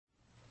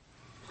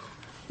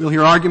We'll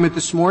hear argument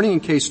this morning in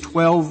Case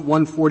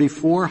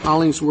 12-144,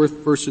 Hollingsworth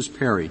versus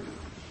Perry.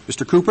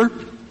 Mr. Cooper.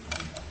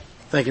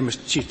 Thank you,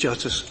 Mr. Chief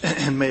Justice,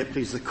 and may it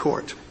please the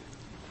Court.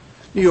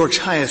 New York's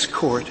highest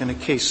court, in a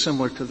case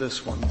similar to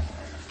this one,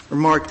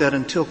 remarked that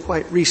until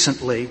quite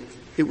recently,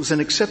 it was an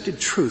accepted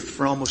truth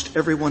for almost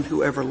everyone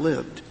who ever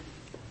lived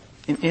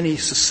in any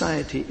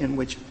society in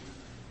which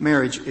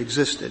marriage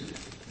existed.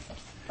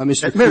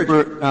 Mr.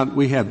 Cooper,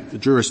 we have the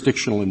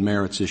jurisdictional and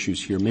merits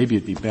issues here. Maybe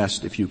it'd be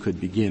best if you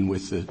could begin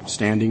with the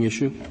standing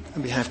issue.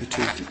 I'd be happy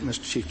to,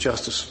 Mr. Chief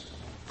Justice.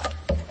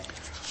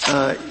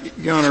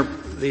 Your Honor,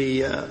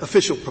 the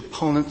official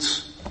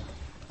proponents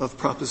of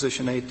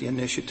Proposition 8, the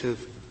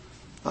initiative,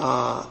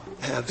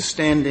 have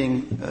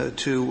standing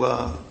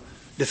to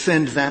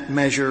defend that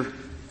measure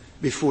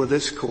before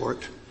this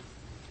Court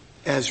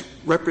as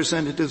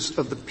representatives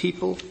of the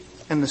people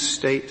and the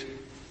State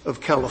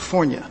of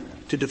California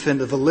to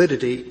defend the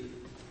validity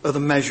of the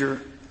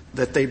measure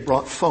that they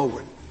brought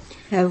forward.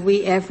 Have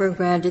we ever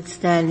granted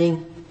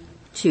standing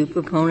to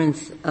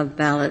proponents of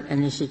ballot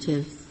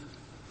initiatives?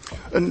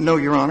 No,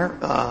 Your Honor.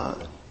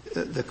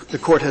 The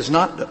Court has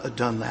not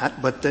done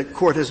that, but the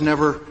Court has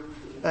never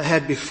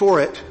had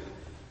before it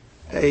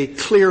a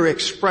clear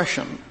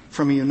expression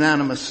from a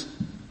unanimous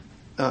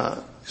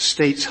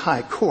State's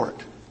high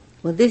court.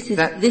 Well, this is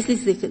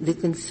the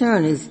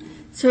concern is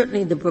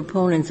certainly the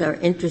proponents are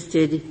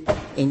interested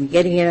in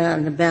getting it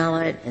on the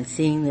ballot and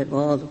seeing that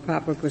all the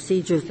proper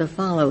procedures are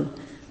followed.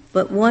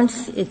 But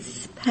once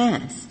it's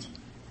passed,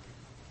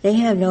 they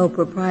have no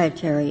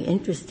proprietary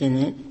interest in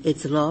it.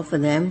 It's law for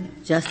them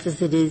just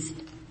as it is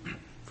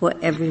for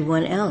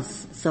everyone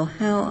else. So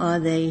how are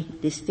they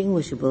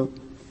distinguishable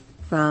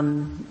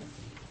from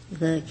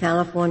the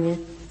California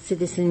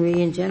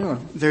citizenry in general?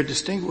 They're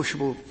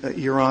distinguishable,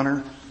 Your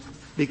Honor,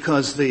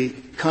 because the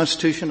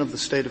Constitution of the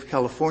State of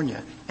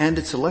California and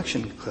its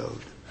election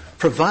code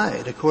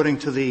provide, according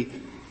to the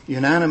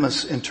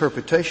unanimous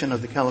interpretation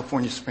of the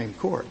California Supreme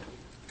Court,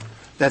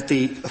 that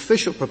the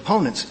official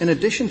proponents, in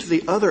addition to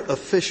the other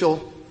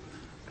official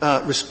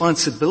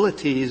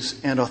responsibilities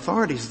and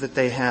authorities that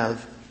they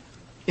have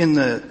in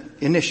the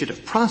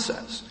initiative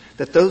process,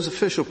 that those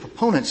official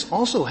proponents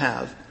also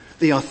have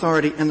the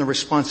authority and the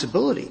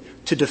responsibility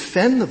to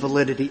defend the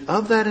validity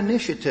of that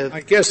initiative. I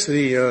guess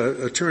the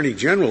Attorney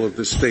General of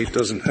the state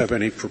doesn't have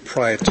any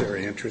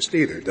proprietary interest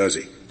either, does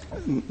he?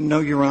 No,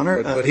 Your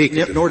Honor. But he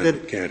can defend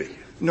it, can't he?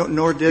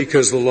 Nor did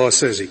because the law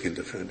says he can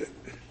defend it.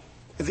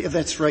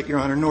 That's right, Your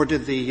Honor. Nor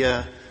did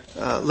the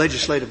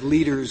legislative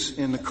leaders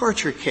in the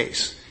Karcher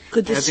case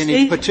have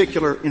any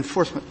particular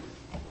enforcement.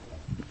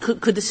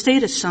 Could the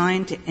state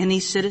assign to any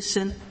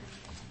citizen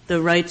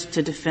the right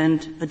to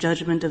defend a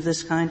judgment of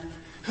this kind?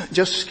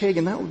 Justice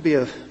Kagan, that would be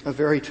a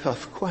very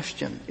tough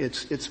question.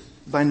 It's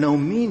by no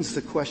means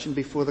the question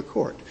before the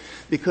Court,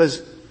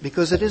 because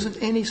it isn't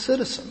any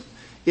citizen.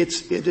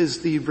 It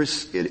is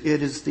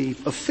the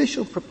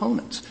official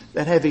proponents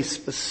that have a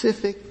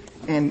specific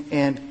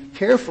and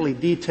carefully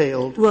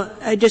detailed. Well,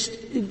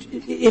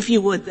 if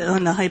you would,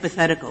 on the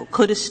hypothetical,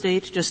 could a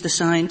state just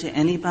assign to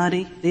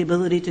anybody the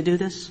ability to do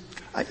this?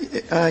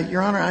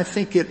 Your Honor, I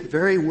think it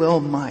very well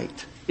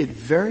might. It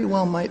very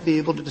well might be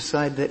able to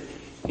decide that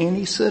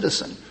any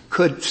citizen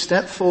could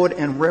step forward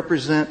and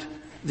represent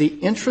the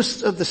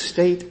interests of the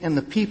state and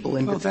the people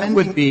in defending.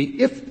 That would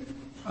be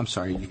I'm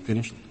sorry, you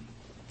finished?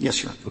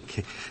 Yes, Your Honor.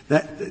 Okay.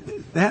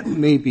 That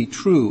may be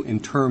true in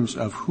terms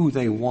of who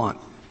they want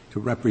to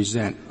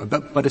represent,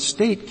 but a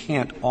state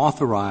can't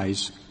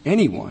authorize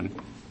anyone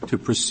to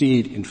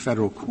proceed in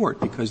federal court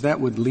because that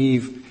would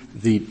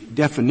leave the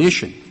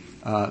definition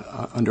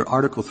under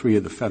Article 3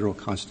 of the Federal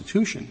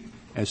Constitution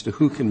as to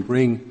who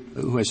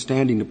has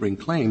standing to bring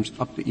claims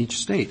up to each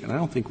state. And I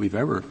don't think we've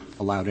ever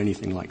allowed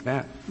anything like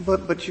that.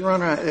 But Your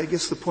Honor, I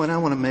guess the point I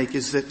want to make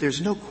is that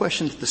there's no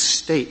question that the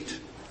state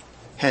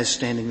has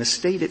standing. The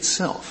state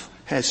itself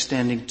has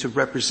standing to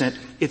represent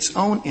its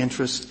own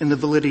interests in the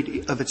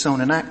validity of its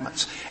own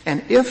enactments.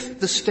 And if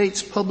the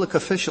state's public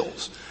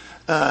officials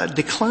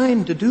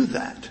decline to do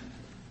that,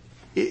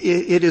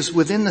 it is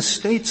within the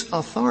state's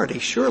authority,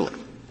 surely,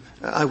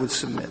 I would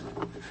submit,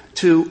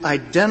 to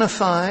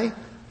identify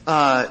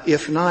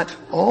if not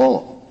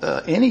all,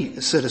 any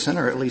citizen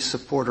or at least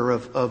supporter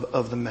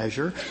of the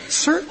measure,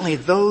 certainly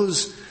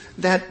those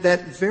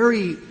that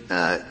very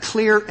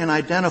clear and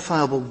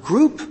identifiable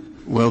group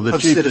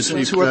of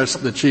citizens who are.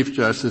 The Chief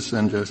Justice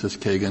and Justice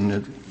Kagan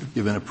have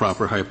given a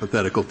proper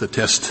hypothetical to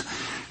test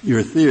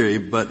your theory,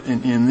 but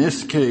in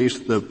this case,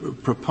 the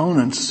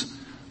proponents,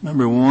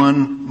 number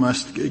one,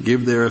 must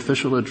give their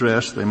official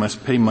address, they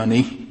must pay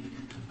money,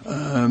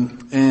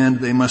 and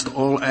they must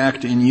all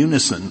act in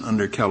unison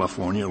under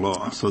California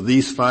law. So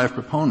these 5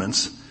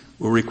 proponents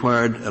were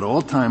required at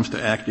all times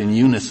to act in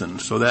unison.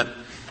 So that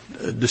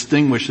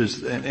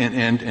distinguishes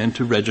and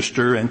to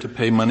register and to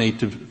pay money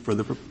for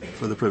the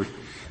privilege.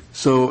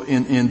 So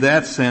in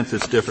that sense,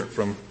 it's different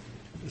from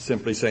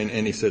simply saying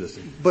any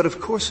citizen. But of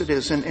course it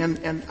is,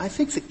 and I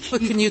think the key.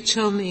 But can you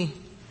tell me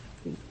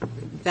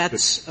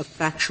That's a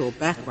factual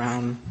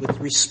background with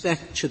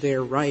respect to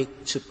their right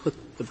to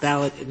put the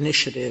ballot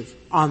initiative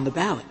on the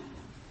ballot.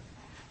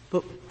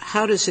 But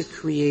how does it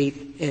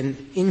create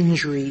an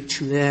injury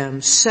to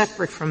them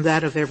separate from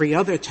that of every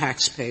other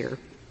taxpayer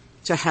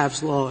to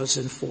have laws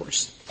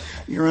enforced?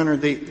 Your Honor,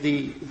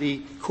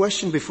 the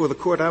question before the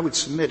Court I would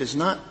submit is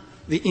not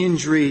the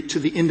injury to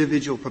the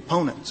individual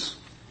proponents.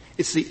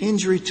 It's the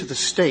injury to the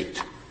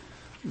state.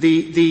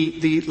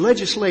 The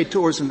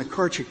legislators in the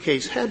Karcher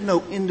case had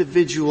no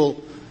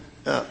individual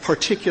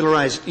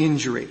particularized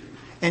injury,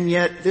 and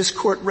yet this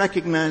Court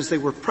recognized they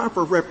were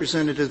proper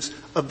representatives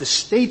of the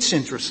state's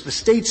interests, the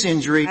state's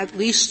injury. At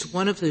least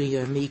one of the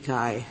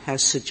amici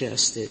has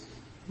suggested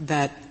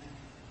that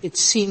it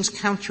seems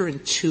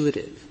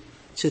counterintuitive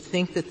to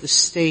think that the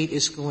state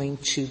is going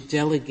to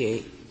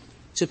delegate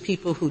to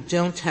people who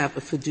don't have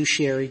a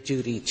fiduciary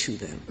duty to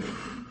them,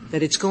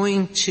 that it's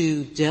going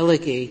to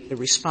delegate the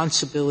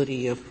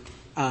responsibility of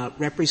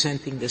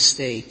representing the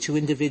state to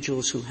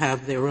individuals who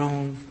have their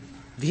own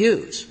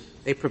views.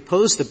 They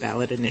proposed the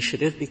ballot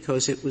initiative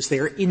because it was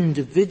their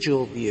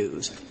individual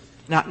views,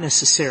 not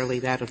necessarily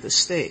that of the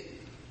state.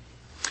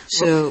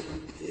 So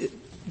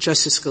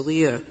Justice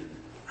Scalia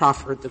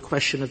proffered the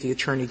question of the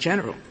Attorney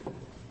General.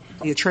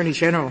 The Attorney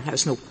General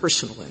has no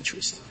personal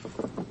interest.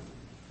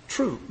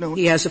 True. No.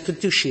 He has a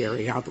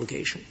fiduciary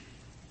obligation.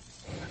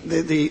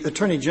 The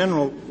Attorney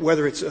General,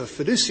 whether it's a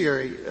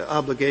fiduciary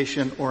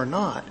obligation or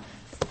not,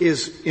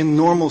 is in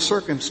normal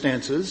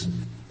circumstances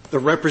the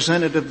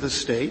representative of the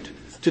state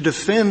to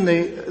defend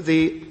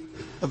the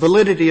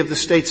validity of the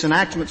state's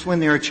enactments when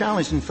they are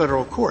challenged in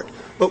federal court.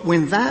 But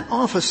when that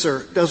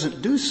officer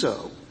doesn't do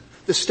so,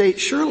 the state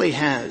surely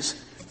has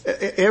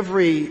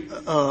every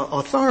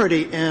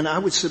authority, and I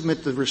would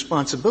submit the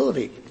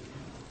responsibility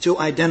to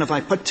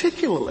identify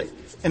particularly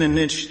an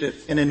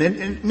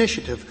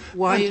initiative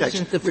Why context.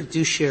 isn't the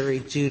fiduciary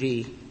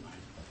duty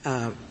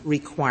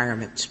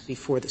requirement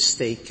before the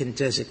state can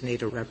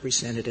designate a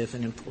representative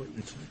an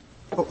important one?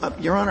 Oh,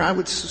 Your Honor, I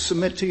would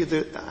submit to you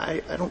that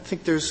I don't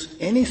think there's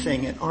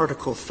anything in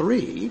Article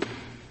 3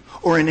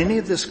 or in any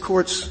of this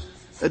Court's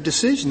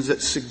decisions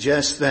that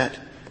suggest that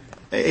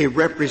a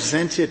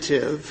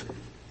representative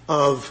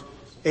of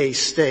a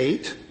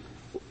state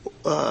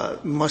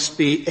must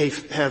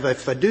have a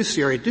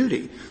fiduciary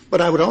duty.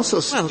 But I would also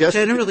suggest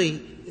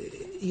generally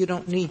you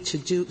don't need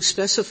to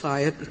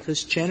specify it,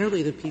 because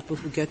generally the people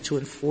who get to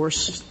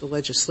enforce the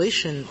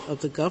legislation of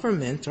the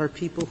government are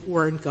people who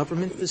are in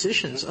government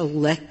positions,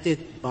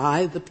 elected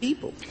by the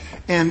people.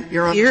 And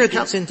Your Honor, here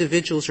these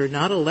individuals are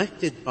not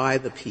elected by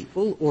the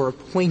people or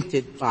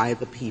appointed by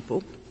the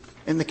people.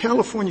 And the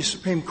California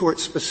Supreme Court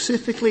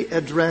specifically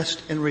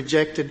addressed and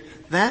rejected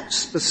that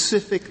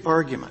specific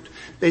argument.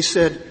 They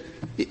said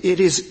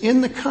it is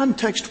in the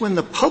context when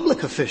the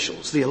public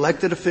officials, the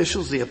elected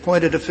officials, the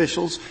appointed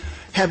officials,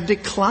 have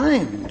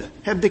declined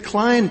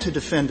to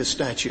defend a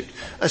statute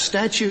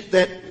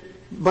that,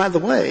 by the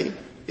way,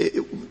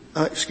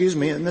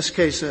 in this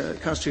case, a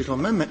constitutional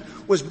amendment,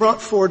 was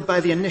brought forward by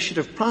the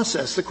initiative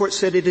process. The Court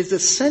said it is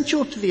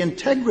essential to the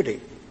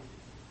integrity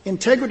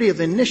of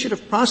the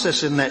initiative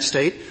process in that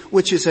state,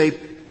 which is a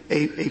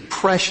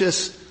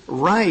precious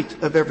right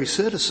of every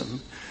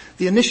citizen,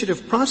 the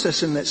initiative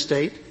process in that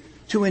state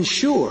to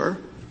ensure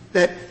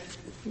that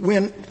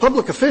when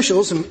public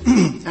officials,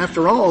 and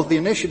after all, the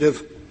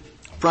initiative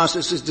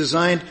process is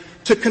designed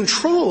to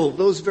control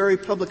those very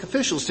public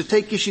officials, to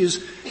take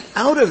issues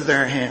out of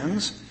their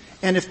hands,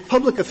 and if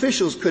public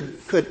officials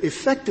could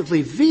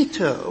effectively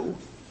veto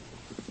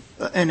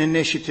an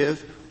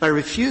initiative by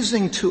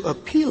refusing to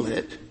appeal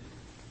it,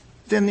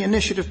 then the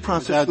initiative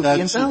process would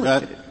be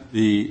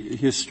invalidated.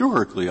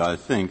 Historically, I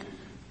think,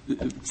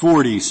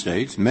 40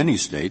 states, many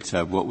states,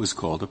 have what was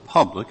called a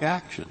public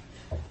action.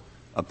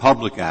 A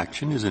public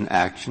action is an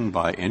action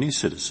by any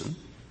citizen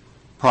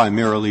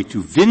primarily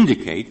to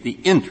vindicate the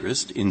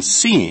interest in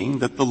seeing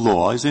that the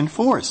law is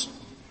enforced.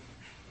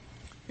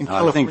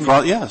 I think,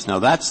 yes, now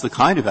that's the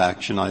kind of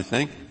action, I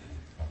think,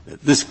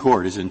 that this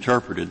Court has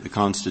interpreted the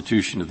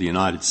Constitution of the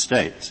United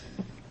States,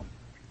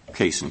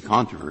 case in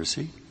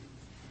controversy,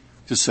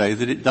 to say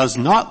that it does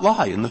not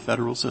lie in the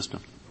federal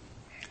system.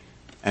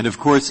 And of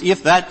course,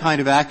 if that kind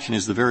of action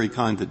is the very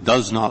kind that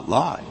does not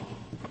lie,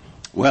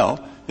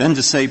 well, then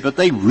to say, but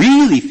they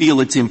really feel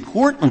it's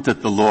important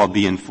that the law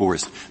be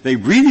enforced. They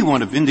really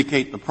want to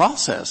vindicate the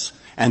process.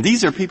 And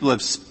these are people who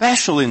have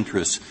special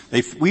interests.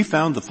 We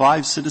found the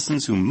 5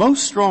 citizens who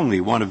most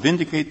strongly want to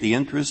vindicate the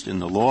interest in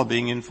the law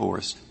being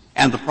enforced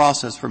and the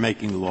process for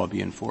making the law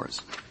be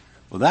enforced.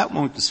 Well, that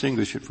won't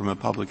distinguish it from a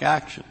public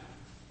action.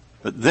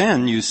 But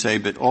then you say,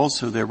 but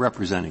also they're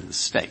representing the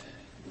state.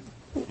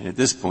 And at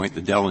this point,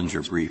 the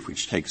Dellinger brief,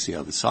 which takes the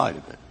other side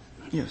of it,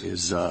 yes,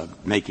 is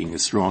making a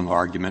strong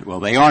argument.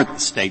 Well, they aren't the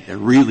state. They're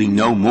really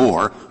no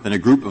more than a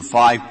group of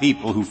 5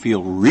 people who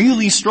feel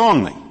really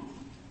strongly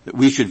that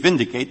we should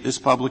vindicate this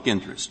public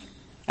interest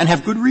and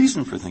have good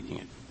reason for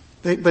thinking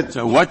it.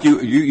 So what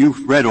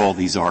you've read all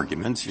these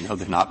arguments,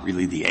 they're not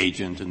really the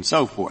agent and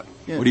so forth.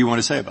 Yeah. What do you want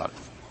to say about it?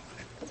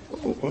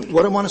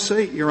 What I want to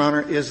say, Your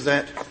Honor, is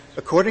that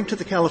according to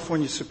the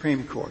California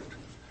Supreme Court,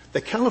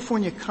 the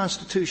California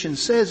Constitution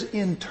says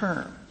in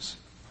terms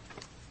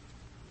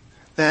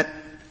that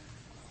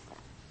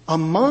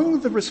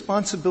among the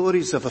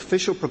responsibilities of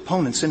official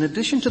proponents, in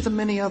addition to the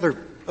many other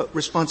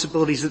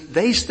responsibilities that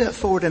they step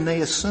forward and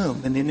they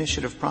assume in the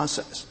initiative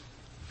process,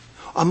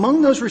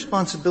 among those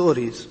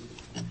responsibilities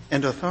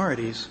and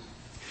authorities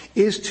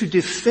is to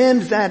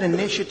defend that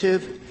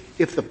initiative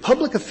if the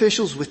public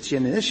officials which the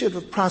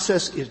initiative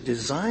process is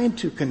designed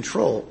to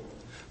control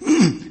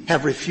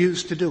have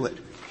refused to do it.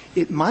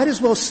 It might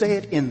as well say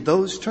it in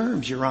those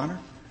terms, Your Honor.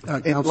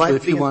 Counselor,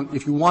 if you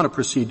want to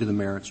proceed to the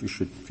merits, you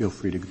should feel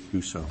free to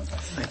do so.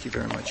 Thank you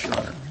very much, Your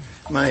Honor.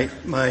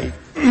 My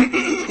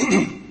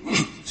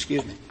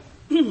excuse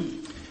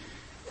me.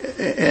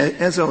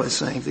 As I was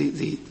saying,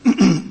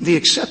 the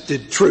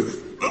accepted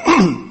truth,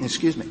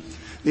 excuse me,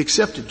 the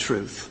accepted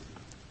truth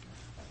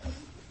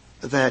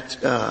that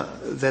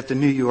the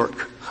New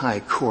York High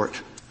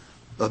Court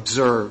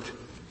observed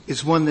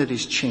is one that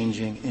is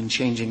changing and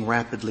changing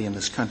rapidly in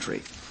this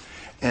country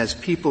as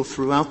people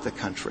throughout the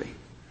country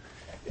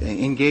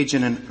engage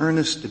in an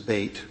earnest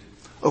debate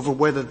over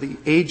whether the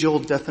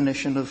age-old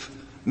definition of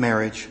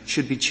marriage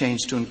should be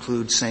changed to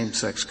include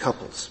same-sex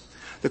couples.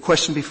 The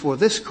question before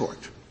this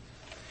Court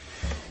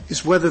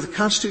is whether the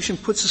Constitution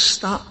puts a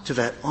stop to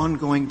that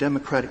ongoing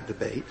democratic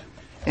debate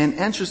and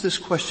answers this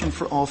question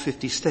for all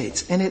 50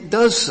 states. And it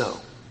does so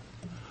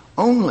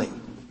only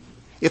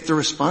if the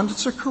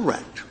respondents are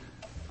correct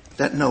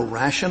that no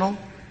rational,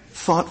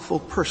 thoughtful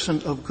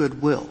person of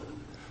goodwill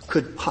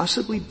could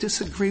possibly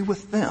disagree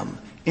with them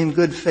in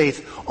good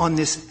faith on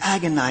this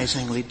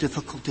agonizingly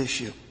difficult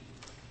issue.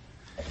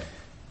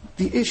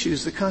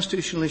 The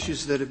constitutional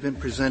issues that have been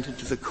presented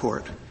to the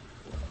Court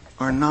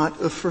are not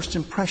of first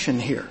impression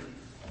here.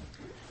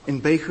 In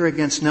Baker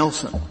against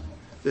Nelson,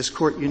 this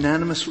Court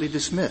unanimously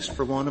dismissed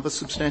for want of a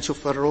substantial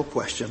federal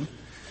question.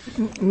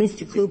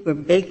 Mr. Cooper,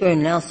 Baker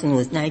and Nelson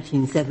was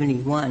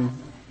 1971.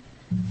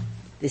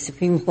 The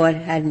Supreme Court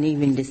hadn't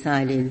even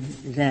decided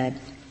that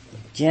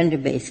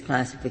gender-based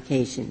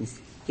classifications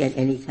get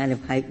any kind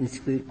of heightened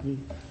scrutiny.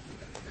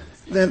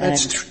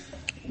 That's true.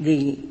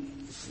 The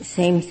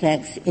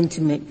same-sex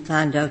intimate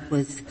conduct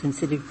was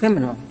considered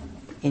criminal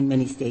in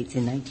many states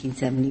in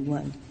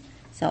 1971.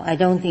 So I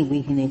don't think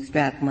we can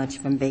extract much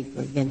from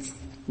Baker against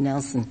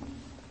Nelson.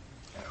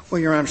 Well,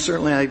 Your Honor,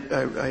 certainly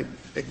I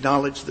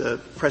acknowledge the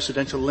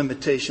precedential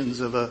limitations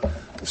of a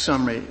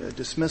summary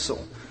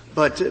dismissal.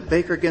 But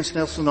Baker against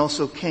Nelson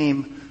also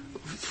came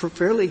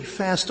fairly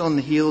fast on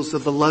the heels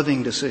of the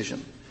Loving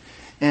decision.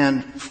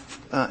 And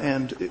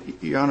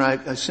Your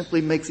Honor, I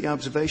simply make the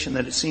observation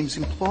that it seems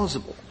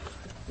implausible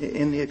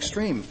in the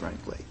extreme,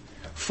 frankly,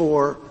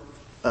 for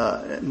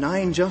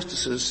 9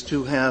 justices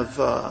to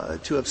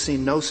have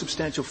seen no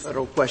substantial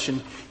federal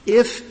question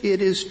if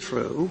it is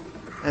true,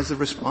 as the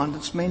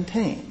respondents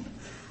maintain,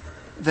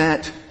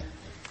 that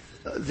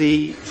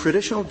the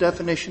traditional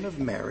definition of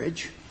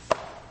marriage,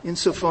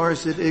 insofar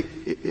as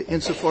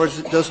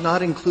it does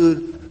not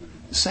include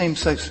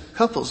same-sex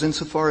couples,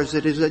 insofar as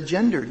it is a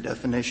gender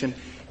definition,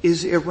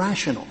 is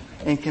irrational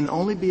and can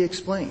only be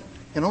explained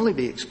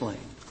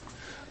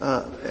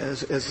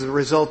as a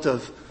result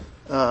of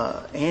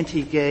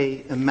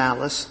anti-gay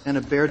malice and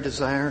a bare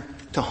desire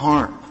to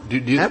harm. Do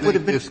you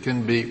think this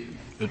can be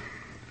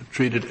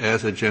treated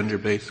as a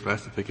gender-based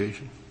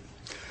classification?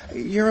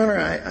 Your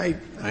Honor,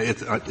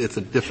 it's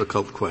a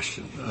difficult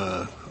question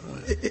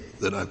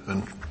that I've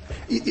been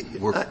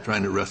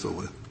trying to wrestle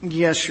with.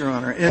 Yes, Your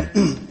Honor,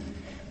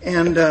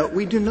 and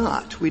we do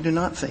not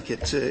think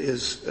it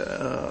is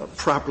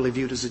properly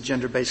viewed as a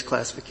gender-based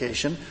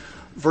classification.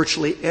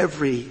 Virtually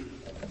every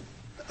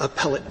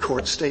appellate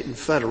court, state and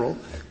federal,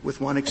 with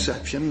one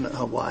exception,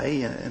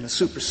 Hawaii, and a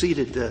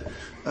superseded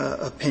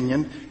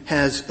opinion,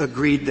 has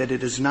agreed that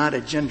it is not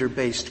a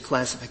gender-based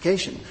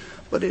classification.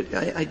 But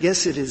I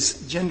guess it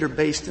is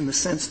gender-based in the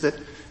sense that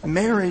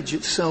marriage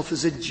itself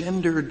is a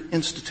gendered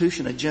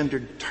institution, a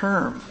gendered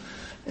term.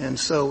 And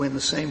so in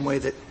the same way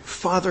that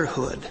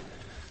fatherhood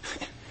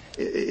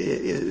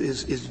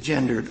is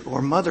gendered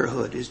or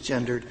motherhood is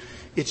gendered,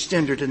 it's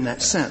gendered in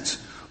that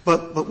sense.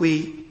 But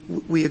we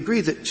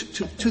agree that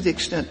to the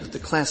extent that the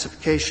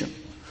classification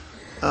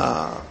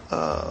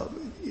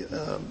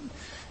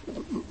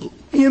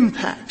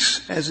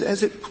impacts,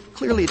 as it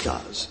clearly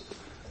does,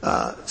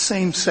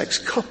 same-sex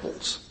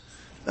couples,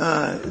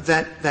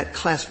 that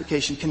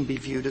classification can be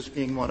viewed as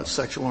being one of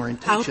sexual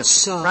orientation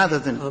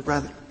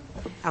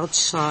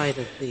outside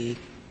of the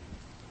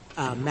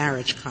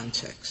marriage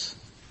context.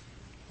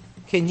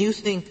 Can you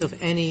think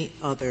of any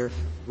other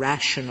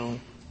rational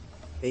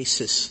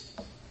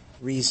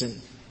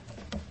reason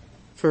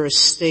for a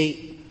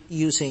state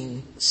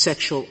using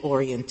sexual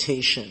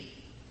orientation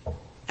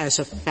as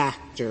a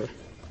factor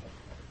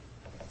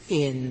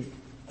in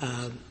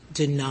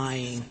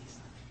denying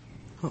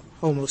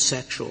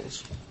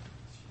homosexuals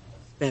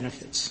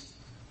benefits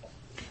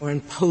or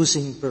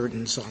imposing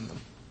burdens on them?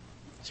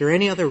 Is there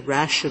any other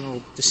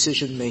rational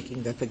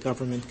decision-making that the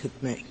government could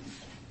make?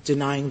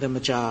 Denying them a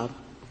job,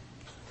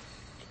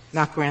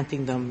 not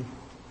granting them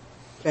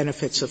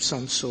benefits of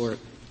some sort,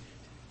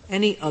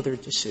 any other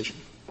decision?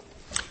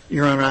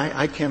 Your Honor,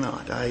 I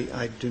cannot.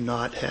 I do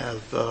not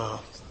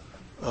have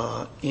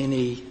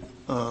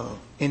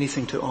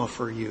anything to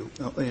offer you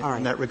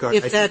in that regard.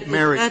 If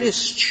that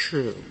is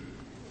true,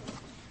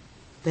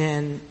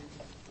 then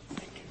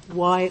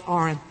why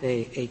aren't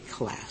they a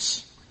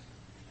class?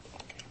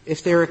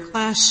 If they're a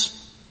class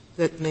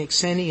that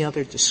makes any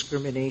other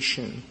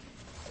discrimination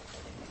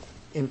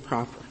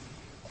improper,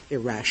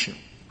 irrational,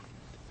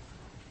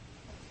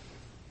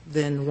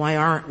 then why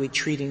aren't we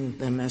treating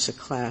them as a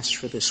class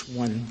for this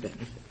one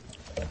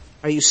benefit?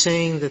 Are you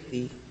saying that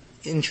the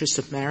interest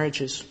of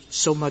marriage is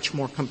so much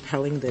more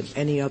compelling than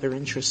any other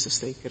interest the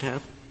state could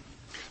have?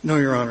 No,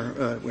 Your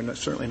Honor, we're not,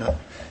 certainly not.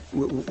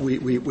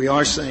 We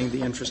are saying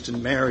the interest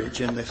in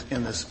marriage and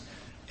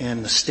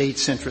the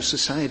state's interest,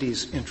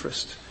 society's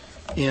interest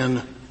in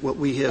what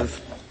we have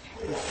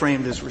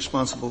framed as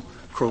responsible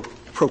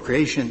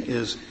procreation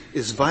is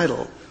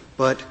vital.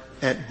 But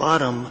at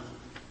bottom,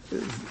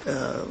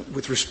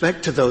 with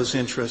respect to those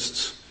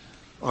interests,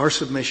 our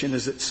submission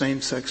is that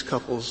same-sex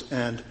couples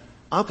and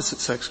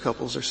opposite-sex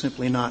couples are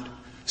simply not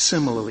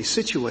similarly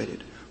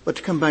situated. But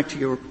to come back to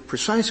your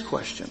precise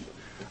question,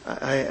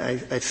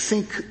 I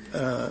think,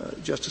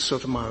 Justice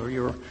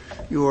Sotomayor,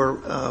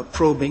 you're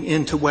probing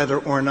into whether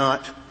or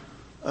not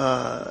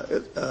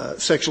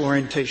sexual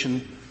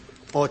orientation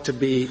ought to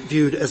be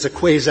viewed as a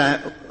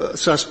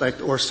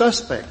quasi-suspect or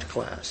suspect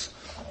class.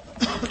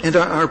 And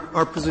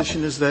our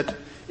position is that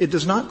it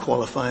does not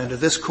qualify under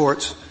this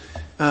Court's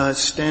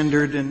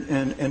standard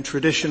and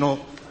traditional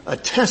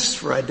tests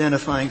for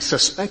identifying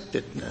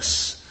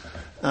suspectedness.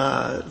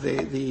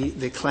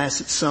 The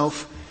class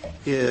itself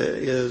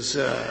is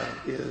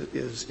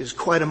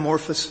quite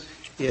amorphous.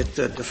 It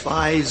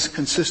defies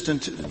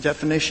consistent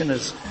definition,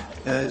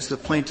 as the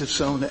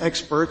plaintiff's own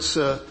experts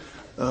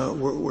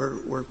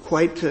were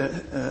quite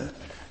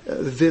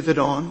vivid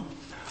on.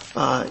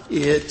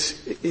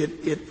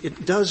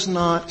 It does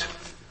not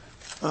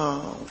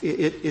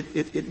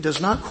it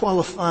does not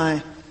qualify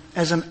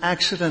as an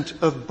accident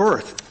of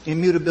birth,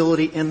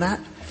 immutability in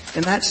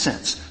that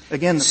sense.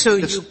 Again,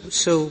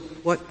 so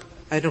what?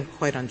 I don't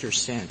quite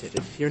understand it.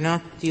 If you're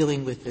not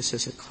dealing with this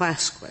as a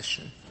class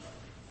question,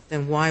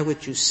 then why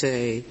would you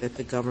say that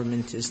the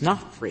government is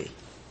not free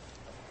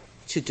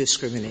to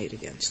discriminate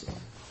against them?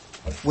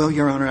 Well,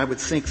 Your Honor, I would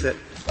think that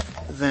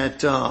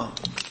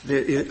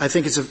I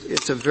think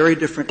it's a very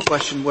different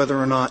question whether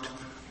or not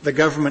the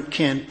government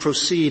can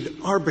proceed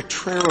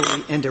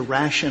arbitrarily and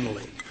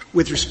irrationally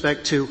with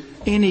respect to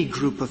any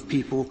group of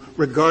people,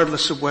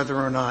 regardless of whether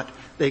or not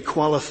they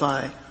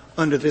qualify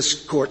under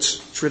this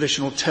Court's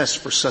traditional test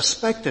for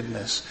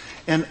suspectedness.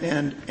 And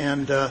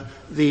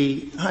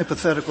the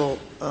hypothetical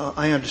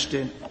I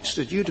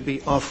understood you to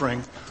be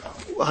offering,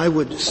 I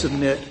would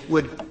submit,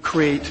 would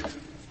create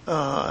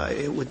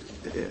it would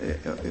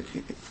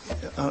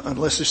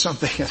unless there's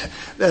something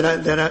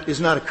that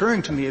is not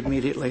occurring to me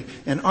immediately,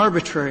 an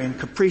arbitrary and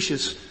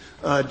capricious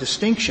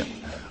distinction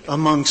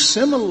among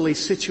similarly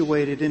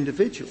situated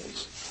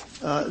individuals.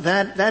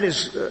 That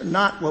is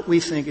not what we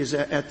think is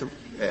at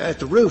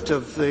the root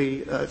of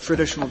the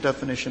traditional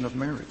definition of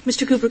marriage.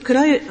 Mr. Cooper, could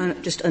I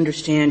just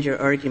understand your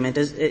argument?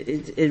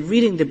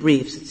 Reading the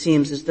briefs, it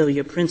seems as though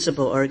your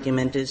principal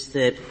argument is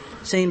that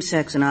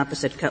same-sex and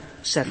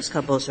opposite-sex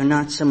couples are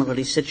not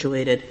similarly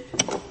situated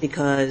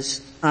because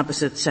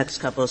opposite-sex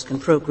couples can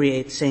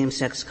procreate,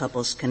 same-sex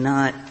couples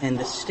cannot, and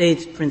the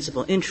state's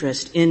principal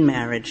interest in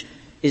marriage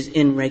is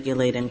in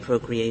regulating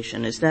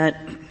procreation. Is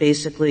that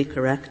basically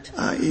correct?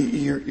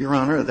 Your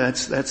Honor,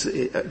 that's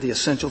the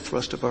essential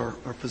thrust of our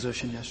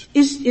position, yes.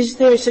 Is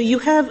there, so you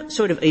have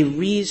sort of a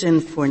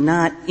reason for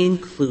not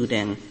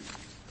including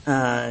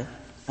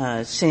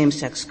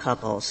same-sex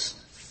couples.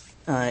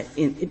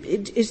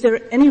 Is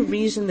there any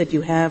reason that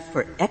you have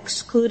for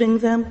excluding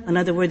them? In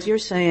other words, you're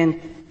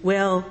saying,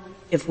 well,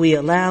 if we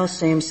allow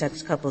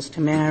same-sex couples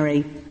to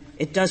marry,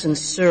 it doesn't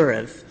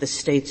serve the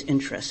state's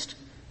interest.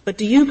 But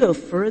do you go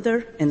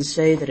further and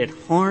say that it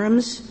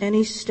harms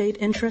any state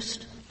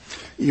interest?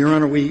 Your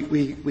Honor,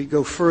 we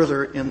go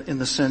further in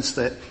the sense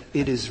that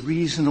it is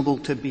reasonable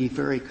to be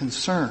very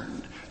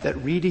concerned that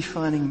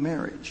redefining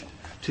marriage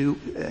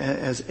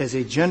as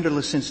a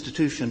genderless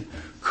institution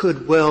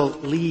could well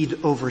lead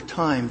over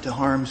time to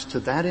harms to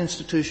that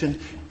institution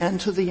and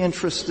to the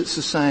interests that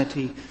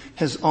society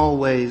has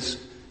always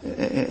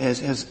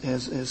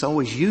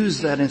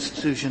used that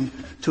institution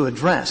to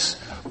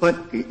address.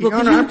 But, Your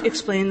Honor, could you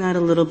explain that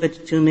a little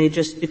bit to me,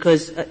 just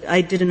because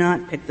I did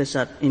not pick this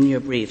up in your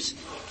briefs?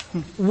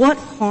 What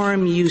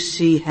harm you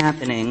see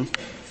happening,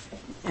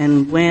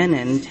 and when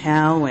and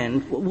how,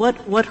 and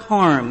what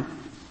harm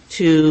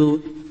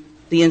to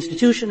the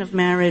institution of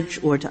marriage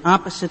or to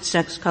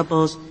opposite-sex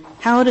couples?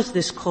 How does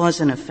this cause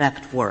and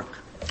effect work?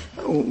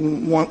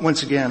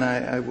 Once again,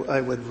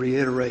 I would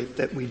reiterate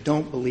that we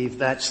don't believe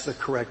that's the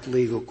correct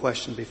legal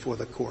question before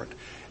the Court,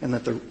 and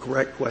that the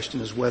correct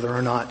question is whether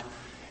or not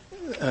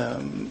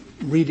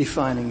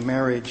redefining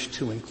marriage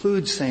to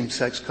include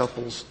same-sex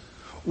couples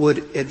would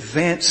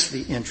advance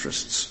the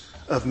interests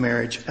of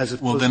marriage as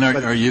opposed to... Well,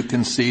 then are you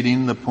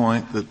conceding the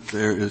point that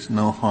there is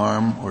no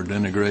harm or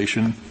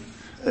denigration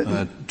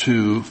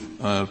to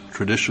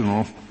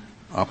traditional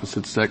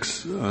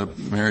opposite-sex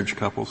marriage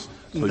couples?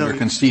 So no, you're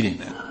conceding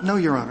that? No,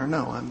 Your Honor,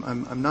 no.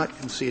 I'm not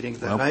conceding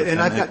that.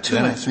 Well, I've got two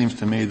answers. It seems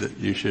to me that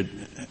you should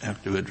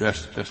have to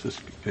address Justice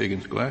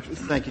Kagan's question.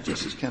 Thank you,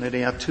 Justice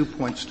Kennedy. I have 2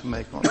 points to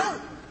make on that.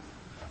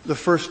 The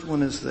first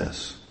one is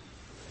this.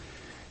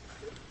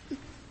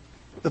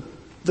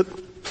 The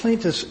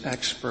plaintiff's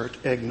expert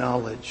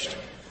acknowledged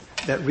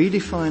that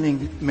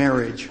redefining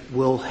marriage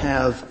will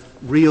have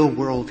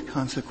real-world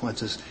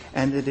consequences,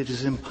 and that it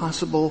is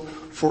impossible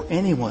for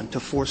anyone to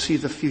foresee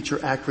the future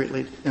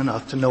accurately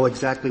enough to know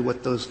exactly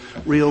what those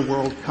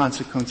real-world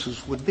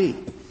consequences would be.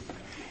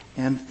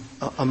 And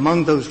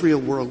among those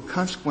real-world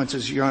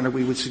consequences, Your Honor,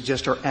 we would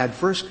suggest are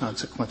adverse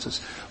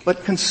consequences.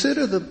 But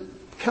consider the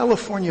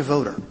California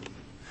voter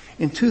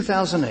in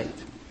 2008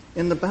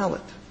 in the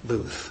ballot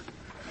booth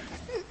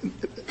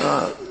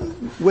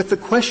with the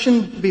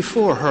question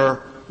before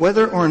her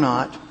whether or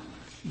not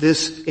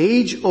this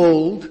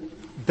age-old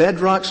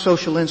bedrock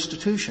social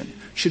institution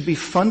should be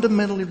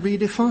fundamentally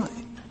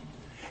redefined,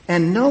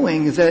 and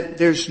knowing that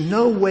there's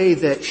no way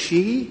that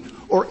she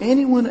or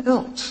anyone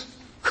else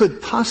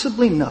could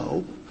possibly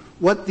know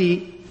what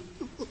the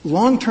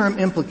long-term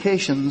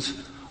implications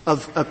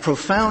of a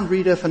profound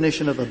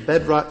redefinition of a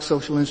bedrock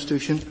social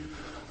institution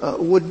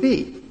would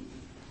be.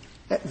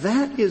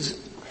 That is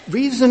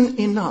reason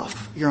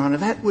enough, Your Honor.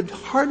 That would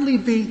hardly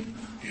be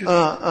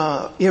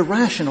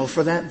irrational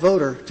for that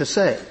voter to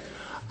say.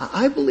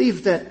 I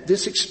believe that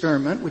this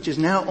experiment, which is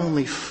now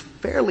only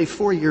barely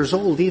 4 years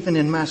old, even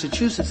in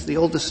Massachusetts, the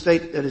oldest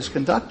state that is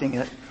conducting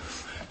it,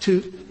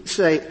 to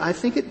say, I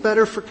think it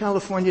better for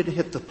California to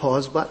hit the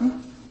pause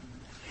button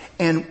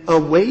and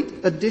await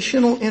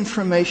additional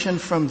information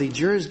from the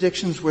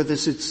jurisdictions where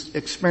this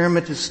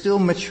experiment is still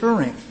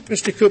maturing.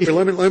 Mr. Cooper,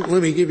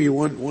 let me give you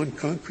one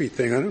concrete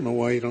thing. I don't know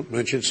why you don't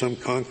mention some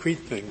concrete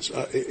things.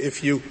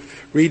 If you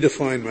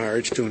redefine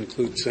marriage to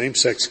include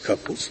same-sex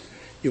couples,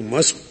 you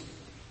must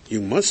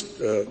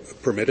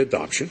permit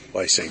adoption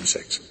by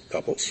same-sex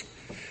couples.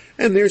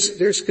 And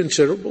there's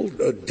considerable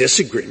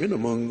disagreement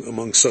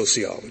among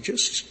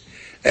sociologists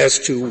as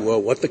to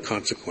what the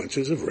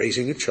consequences of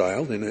raising a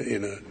child in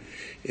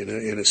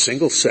a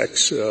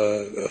single-sex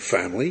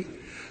family,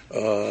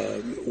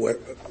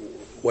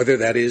 whether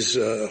that is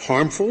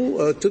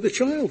harmful to the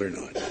child or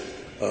not.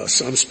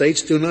 Some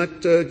states do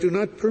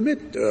not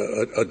permit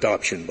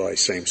adoption by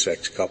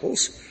same-sex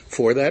couples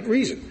for that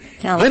reason.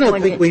 I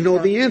don't think we know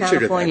the answer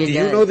to that. Do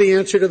you know the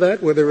answer to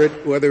that? Whether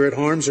it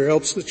harms or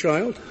helps the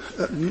child?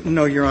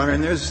 No, Your Honor.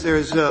 And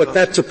there's. But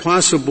that's a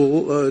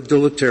possible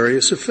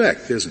deleterious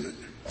effect, isn't it?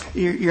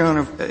 Your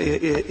Honor,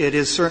 it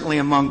is certainly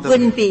among the.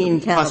 Wouldn't be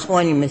in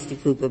California,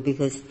 Mr. Cooper,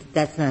 because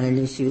that's not an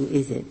issue,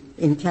 is it?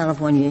 In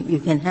California, you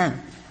can have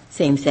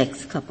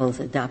same-sex couples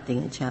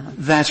adopting a child.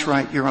 That's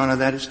right, Your Honor.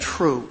 That is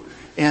true.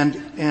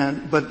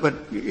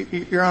 But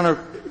Your Honor,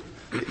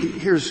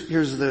 here's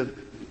the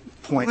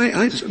point.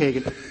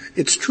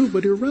 It's true,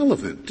 but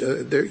irrelevant.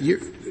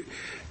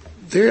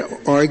 They're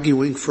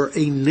arguing for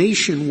a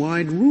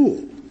nationwide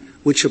rule,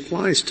 which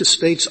applies to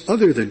states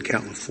other than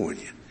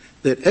California,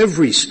 that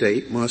every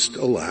state must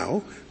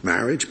allow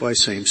marriage by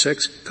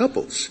same-sex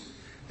couples.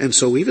 And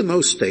so even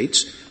those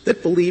states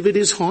that believe it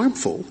is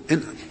harmful,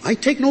 and I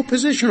take no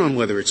position on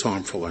whether it's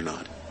harmful or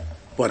not,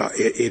 but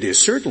it is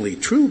certainly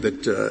true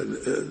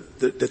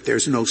that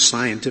there's no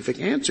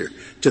scientific answer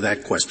to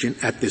that question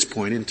at this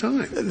point in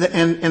time.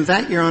 And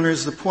that, Your Honor,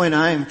 is the point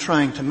I am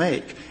trying to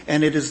make.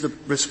 And it is the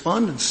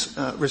respondent's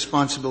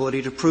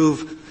responsibility to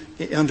prove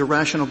under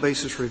rational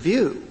basis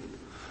review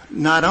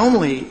not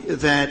only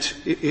that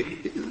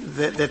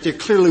that there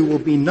clearly will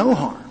be no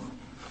harm,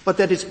 but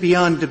that it's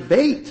beyond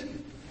debate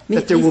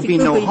that there will be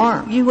no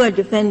harm. You are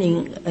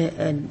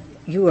defending,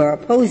 you are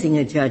opposing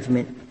a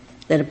judgment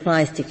that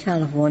applies to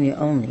California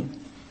only,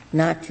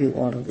 not to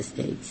all of the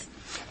states.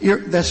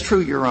 That's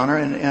true, Your Honor,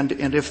 and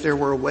if there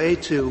were a way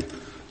to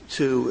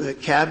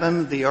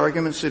cabin the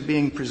arguments that are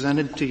being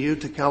presented to you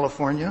to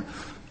California,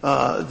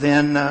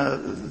 then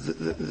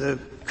the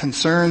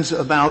concerns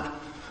about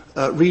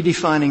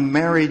redefining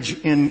marriage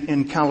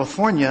in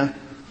California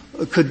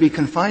could be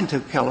confined to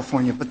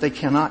California, but they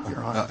cannot,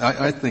 Your Honor.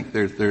 I think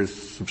there's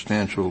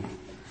substantial,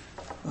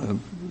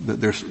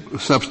 there's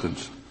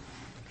substance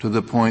to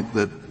the point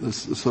that the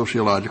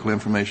sociological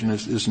information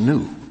is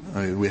new.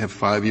 We have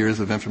 5 years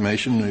of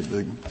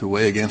information to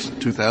weigh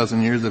against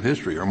 2,000 years of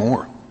history or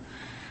more.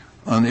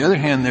 On the other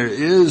hand, there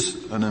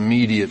is an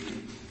immediate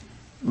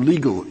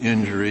legal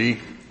injury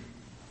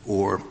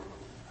or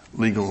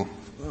legal,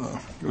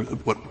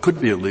 what could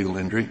be a legal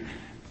injury,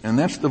 and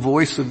that's the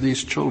voice of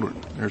these children.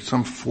 There's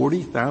some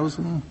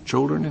 40,000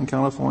 children in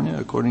California,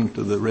 according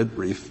to the Red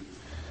Brief,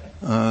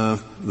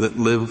 that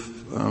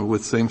live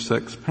with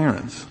same-sex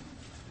parents.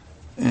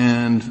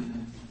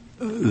 And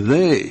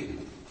they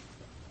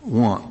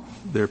want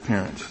their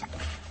parents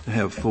to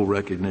have full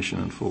recognition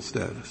and full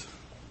status.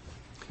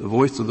 The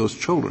voice of those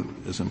children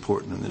is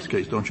important in this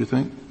case, don't you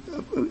think?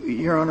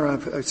 Your Honor,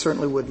 I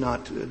certainly would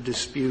not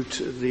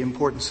dispute the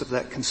importance of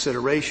that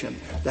consideration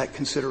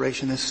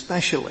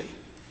especially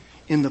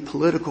in the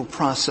political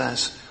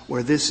process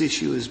where this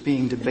issue is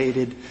being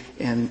debated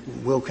and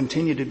will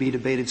continue to be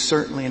debated,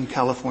 certainly in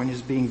California,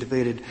 is being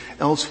debated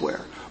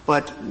elsewhere.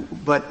 But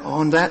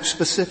on that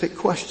specific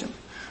question,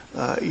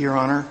 Your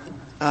Honor,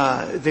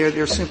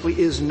 there simply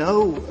is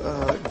no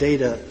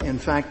data. In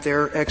fact,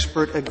 their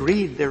expert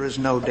agreed there is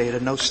no data,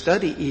 no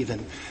study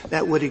even,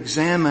 that would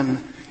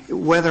examine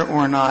whether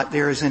or not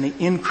there is any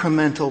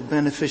incremental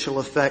beneficial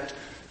effect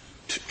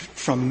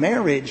from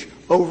marriage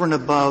over and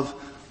above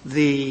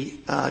the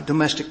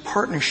domestic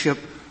partnership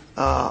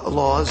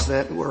laws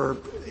that were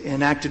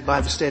enacted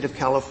by the state of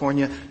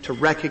California to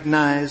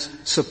recognize,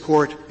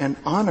 support, and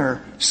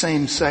honor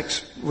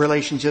same-sex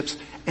relationships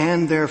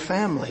and their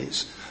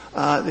families.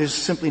 There's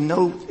simply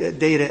no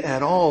data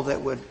at all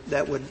that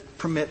would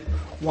permit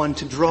one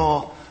to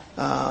draw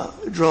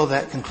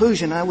that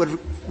conclusion. I would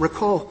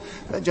recall,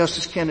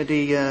 Justice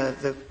Kennedy,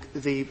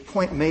 the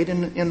point made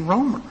in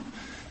Romer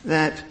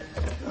that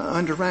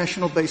under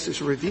rational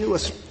basis review,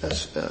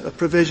 a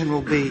provision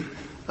will be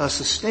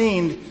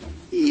sustained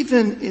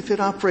even if it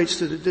operates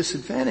to the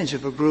disadvantage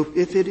of a group,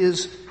 if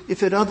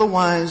it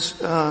otherwise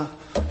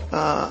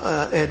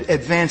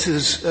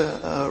advances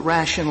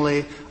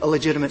rationally a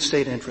legitimate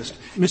state interest.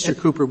 Mr.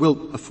 Cooper,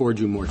 we'll afford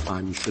you more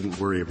time. You shouldn't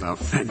worry about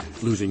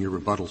losing your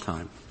rebuttal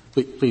time.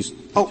 Please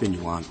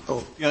continue on.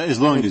 Yeah, as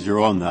long as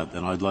you're on that,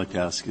 then I'd like to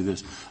ask you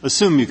this.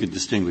 Assume you could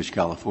distinguish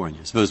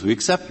California. Suppose we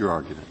accept your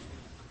argument,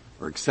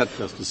 or accept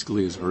Justice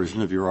Scalia's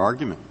version of your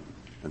argument,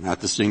 and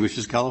that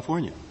distinguishes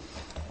California.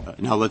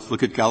 Now let's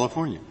look at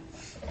California.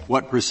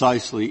 What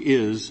precisely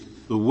is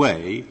the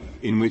way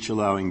in which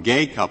allowing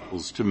gay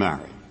couples to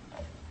marry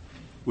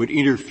would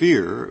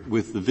interfere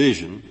with the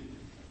vision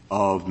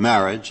of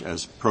marriage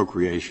as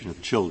procreation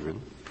of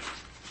children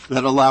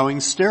that allowing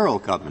sterile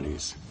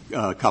couples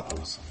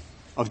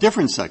of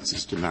different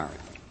sexes to marry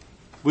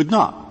would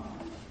not?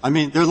 I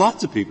mean, there are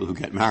lots of people who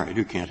get married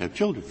who can't have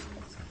children.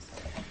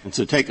 And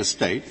so take a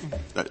state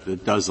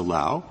that does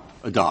allow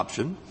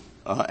adoption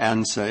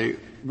and say,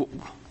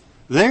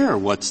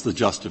 what's the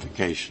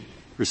justification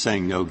for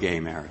saying no gay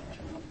marriage?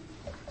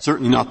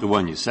 Certainly not the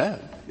one you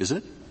said, is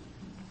it?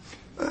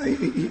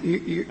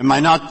 Am I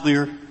not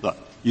clear? Look,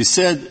 you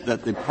said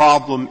that the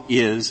problem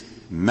is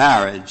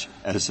marriage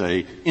as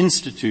a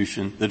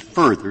institution that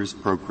furthers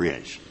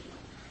procreation.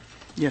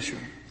 Yes, sir.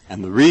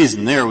 And the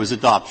reason there was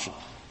adoption.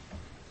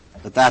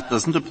 But that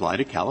doesn't apply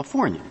to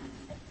California.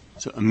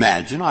 So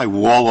imagine I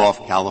wall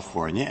off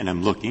California and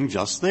I'm looking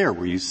just there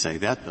where you say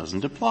that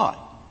doesn't apply.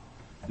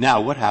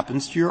 Now what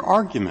happens to your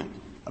argument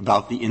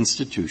about the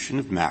institution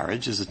of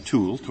marriage as a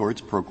tool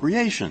towards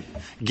procreation,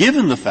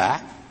 given the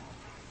fact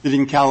that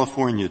in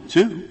California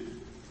too,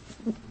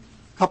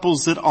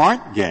 couples that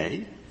aren't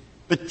gay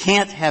but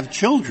can't have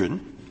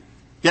children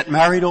get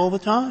married all the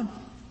time?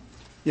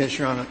 Yes,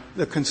 Your Honor.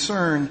 The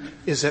concern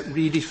is that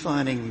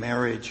redefining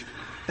marriage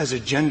as a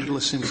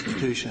genderless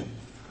institution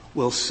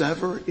will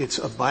sever its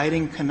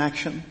abiding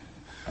connection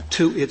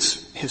to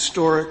its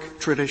historic,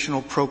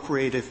 traditional,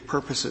 procreative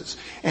purposes.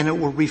 And it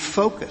will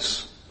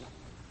refocus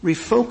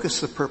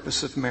the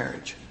purpose of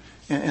marriage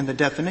and the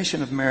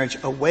definition of marriage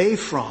away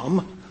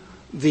from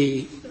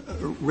the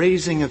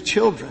raising of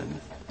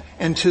children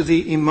and to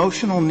the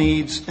emotional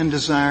needs and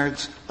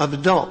desires of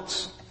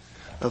adults,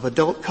 of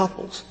adult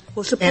couples.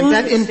 Well, suppose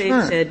a state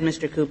said,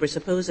 Mr. Cooper,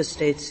 suppose a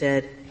state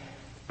said,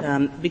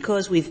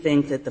 because we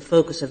think that the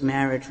focus of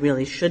marriage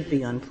really should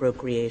be on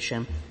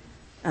procreation,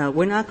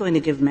 we're not going to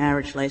give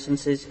marriage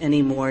licenses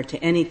anymore to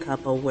any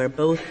couple where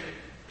both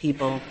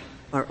people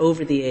are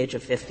over the age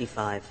of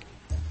 55.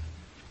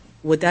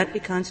 Would that be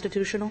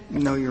constitutional?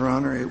 No, Your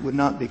Honor, it would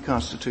not be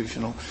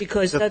constitutional.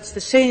 Because that's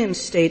the same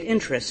state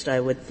interest, I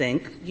would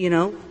think. You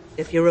know,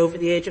 if you're over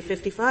the age of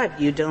 55,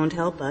 you don't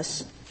help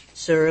us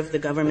serve the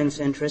government's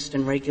interest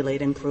in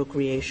regulating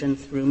procreation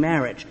through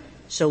marriage.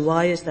 So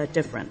why is that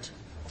different?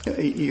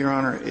 Your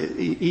Honor,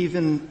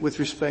 even with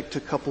respect to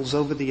couples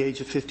over the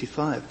age of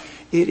 55,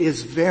 it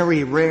is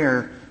very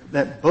rare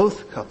that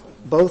both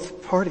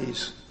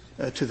parties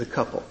to the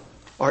couple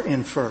are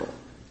infertile.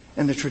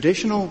 And the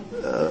traditional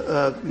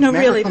no,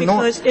 really,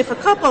 because if a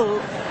couple,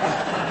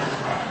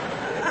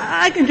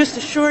 I can just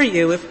assure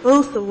you, if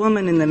both the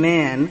woman and the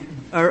man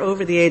are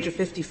over the age of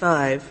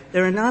 55,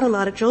 there are not a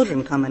lot of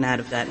children coming out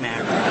of that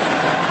marriage.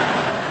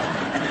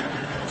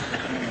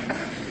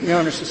 Your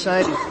Honor,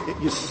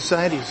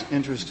 society's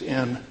interest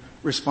in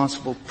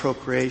responsible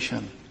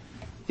procreation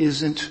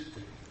isn't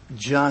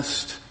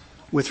just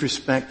with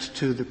respect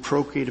to the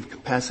procreative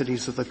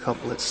capacities of the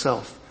couple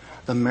itself.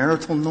 The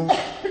marital norm,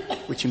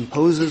 which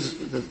imposes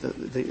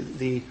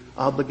the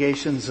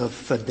obligations of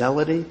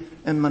fidelity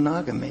and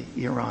monogamy,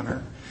 Your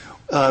Honor,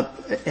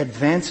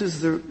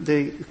 advances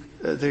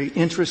the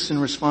interest in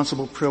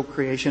responsible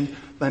procreation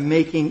by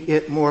making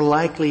it more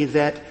likely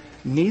that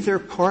neither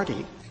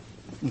party,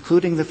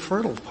 including the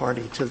fertile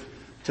party to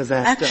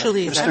that.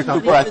 Actually,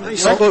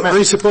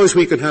 I suppose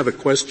we could have a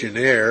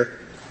questionnaire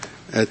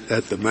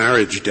at the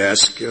marriage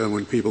desk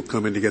when people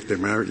come in to get their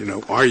marriage,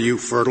 are you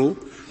fertile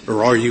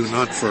or are you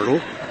not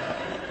fertile?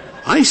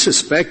 I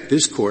suspect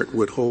this court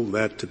would hold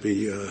that to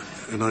be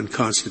an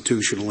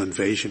unconstitutional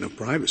invasion of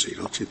privacy,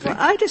 don't you think?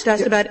 Well, I just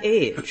asked about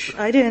age.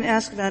 I didn't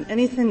ask about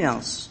anything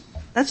else.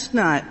 That's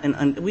not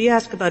we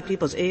ask about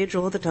people's age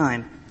all the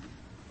time.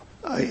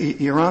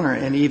 Your Honor,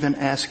 and even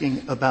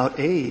asking about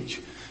age,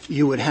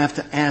 you would have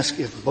to ask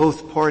if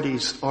both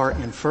parties are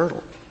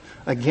infertile.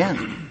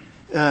 Again,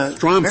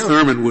 Strom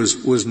Thurmond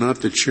was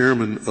not the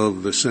chairman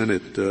of the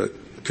Senate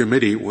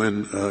committee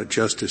when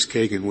Justice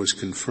Kagan was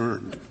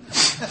confirmed.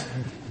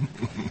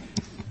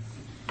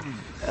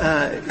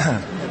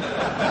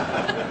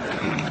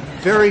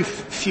 Very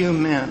few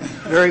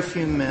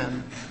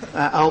men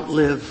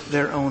outlive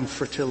their own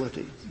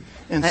fertility.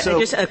 And so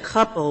just a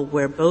couple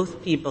where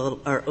both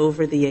people are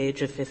over the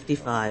age of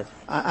 55.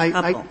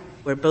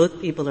 Where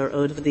both people are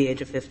over the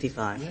age of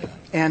 55.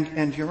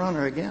 And Your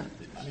Honor, again,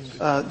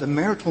 the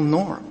marital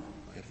norm,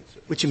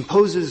 which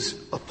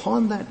imposes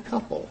upon that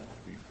couple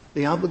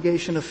the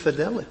obligation of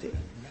fidelity.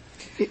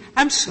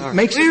 I'm sorry.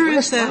 Where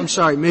is that? I'm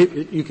sorry.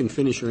 Maybe you can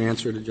finish your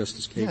answer to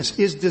Justice Kagan. Yes,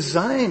 is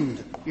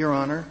designed, Your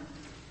Honor,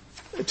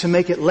 to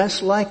make it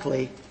less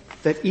likely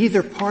that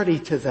either party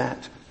to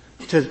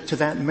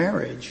that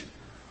marriage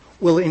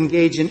will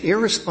engage in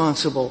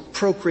irresponsible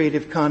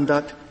procreative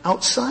conduct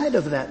outside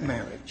of that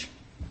marriage.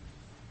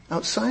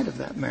 Outside of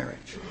that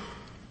marriage.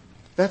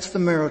 That's the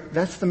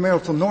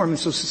marital norm. And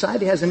so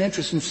society has an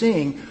interest in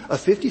seeing a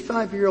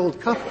 55-year-old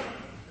couple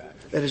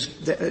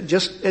that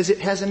just as it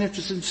has an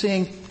interest in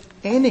seeing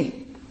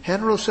any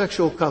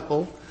heterosexual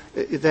couple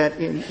that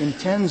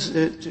intends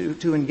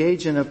to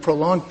engage in a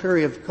prolonged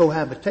period of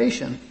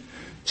cohabitation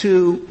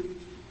to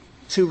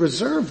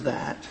reserve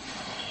that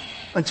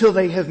until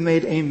they have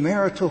made a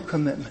marital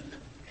commitment,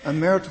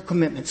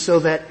 so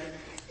that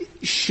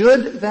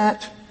should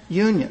that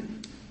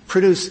union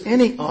produce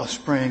any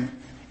offspring,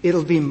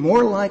 it'll be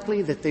more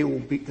likely that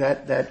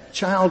that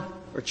child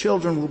or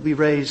children will be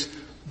raised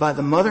by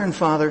the mother and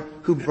father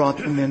who brought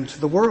them into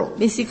the world.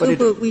 Mr.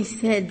 Cooper, we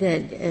said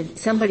that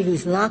somebody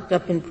who's locked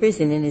up in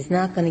prison and is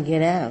not going to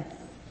get out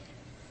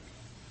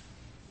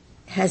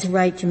has a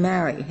right to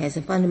marry, has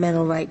a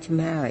fundamental right to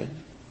marry.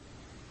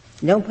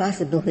 No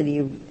possibility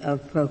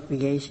of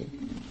procreation.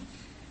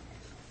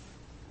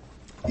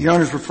 Your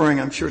Honor is referring,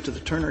 I'm sure, to the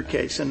Turner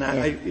case, and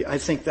I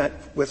think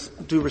that,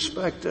 with due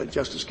respect,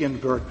 Justice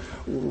Ginsburg,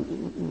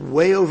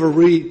 way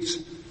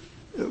overreads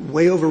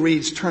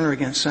Turner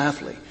against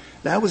Safley.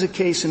 That was a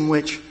case in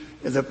which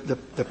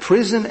the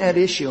prison at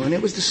issue, and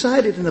it was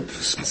decided in the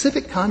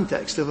specific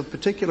context of a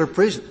particular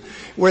prison,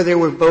 where there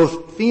were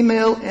both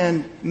female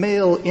and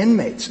male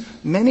inmates,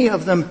 many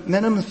of them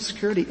minimum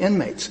security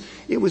inmates.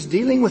 It was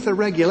dealing with a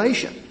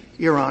regulation,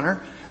 Your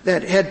Honor,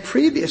 that had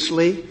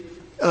previously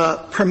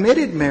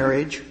permitted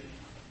marriage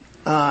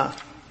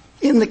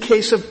in the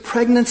case of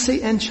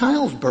pregnancy and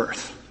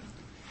childbirth.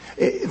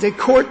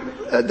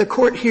 The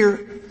court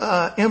here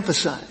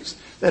emphasized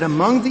that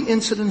among the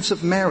incidents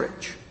of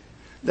marriage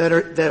that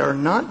are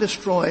not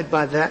destroyed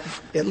by that,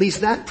 at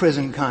least that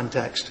prison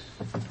context,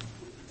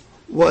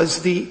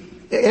 was the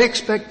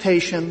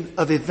expectation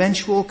of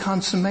eventual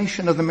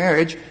consummation of the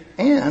marriage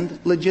and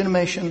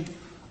legitimation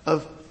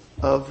of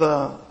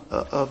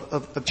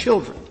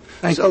children.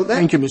 Thank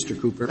you, Mr.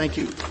 Cooper. Thank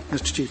you,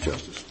 Mr. Chief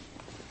Justice.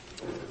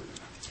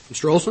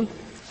 Mr. Olson?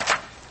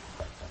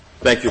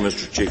 Thank you,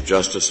 Mr. Chief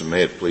Justice, and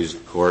may it please the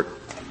Court.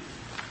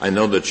 I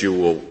know that you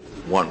will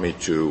want me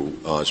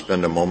to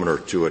spend a moment or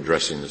two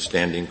addressing the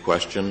standing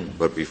question,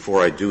 but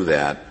before I do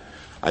that,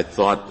 I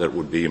thought that it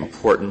would be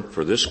important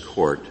for this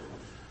Court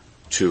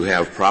to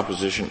have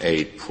Proposition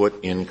 8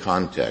 put in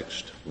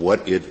context.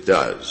 What it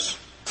does,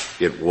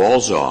 it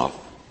walls off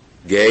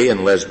gay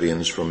and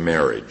lesbians from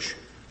marriage,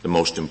 the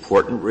most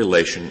important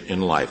relation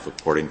in life,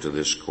 according to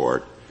this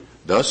Court,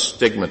 thus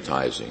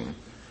stigmatizing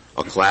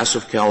a class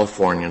of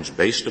Californians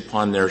based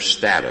upon their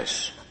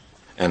status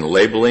and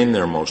labeling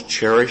their most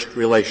cherished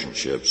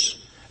relationships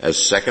as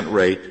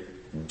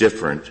second-rate,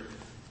 different,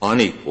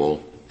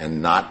 unequal,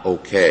 and not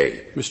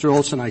okay. Mr.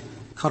 Olson, I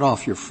cut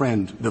off your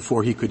friend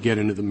before he could get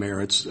into the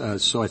merits,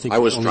 so I think I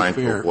was it's trying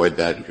only fair. to avoid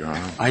that, Your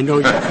Honor. I know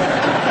you.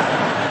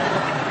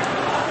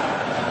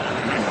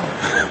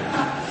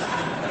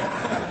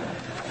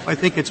 I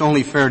think it's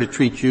only fair to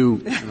treat you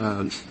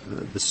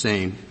the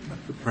same.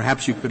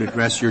 Perhaps you could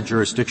address your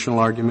jurisdictional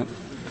argument.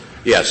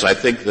 Yes, I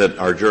think that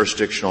our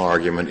jurisdictional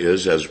argument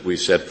is, as we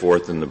set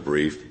forth in the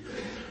brief,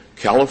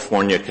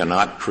 California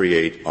cannot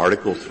create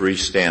Article III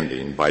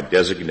standing by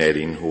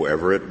designating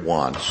whoever it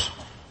wants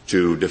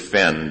to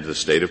defend the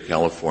state of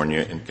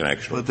California in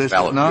connection with this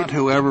ballot. But this is not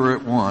whoever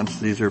it wants.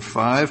 These are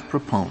 5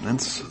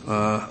 proponents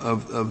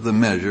of the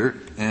measure,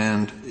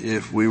 and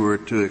if we were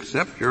to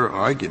accept your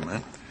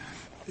argument,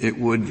 it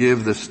would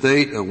give the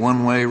state a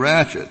one-way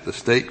ratchet. The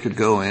state could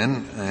go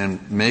in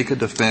and make a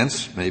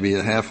defense, maybe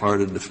a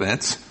half-hearted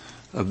defense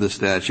of the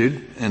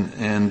statute,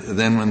 and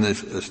then when the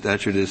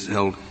statute is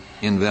held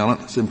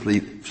invalid,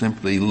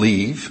 simply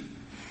leave.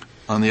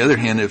 On the other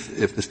hand,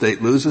 if the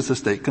state loses, the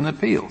state can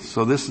appeal.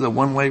 So this is a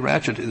one-way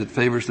ratchet that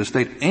favors the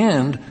state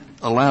and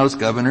allows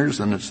governors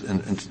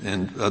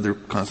and other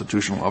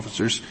constitutional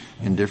officers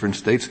in different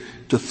states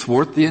to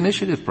thwart the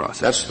initiative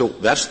process.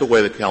 That's the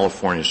way the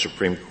California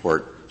Supreme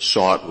Court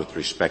saw it with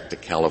respect to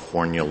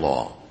California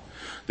law.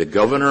 The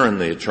governor and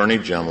the attorney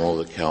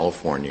general of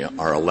California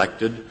are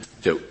elected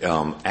to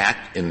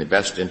act in the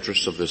best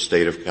interests of the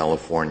state of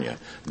California.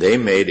 They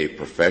made a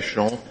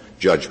professional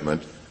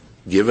judgment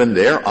given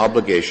their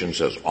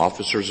obligations as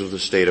officers of the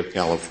state of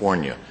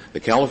California. The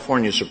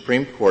California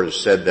Supreme Court has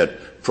said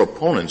that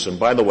proponents, and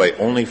by the way,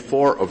 only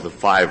 4 of the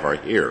 5 are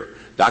here.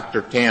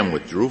 Dr. Tam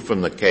withdrew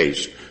from the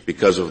case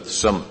because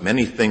of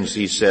many things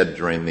he said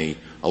during the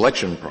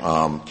election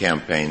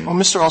campaign. Well,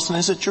 Mr. Olson,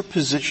 is it your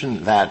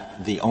position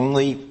that the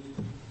only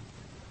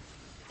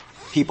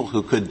people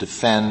who could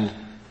defend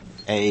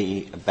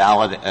a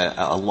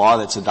law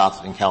that's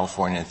adopted in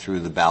California through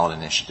the ballot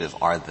initiative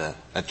are the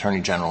Attorney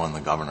General and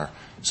the Governor?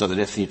 So that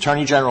if the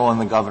Attorney General and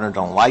the Governor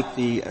don't like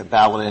the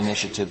ballot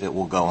initiative, it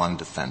will go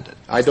undefended.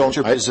 I don't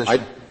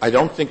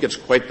think it's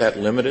quite that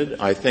limited.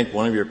 I think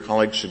one of your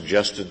colleagues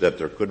suggested that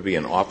there could be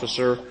an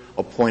officer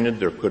appointed,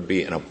 there could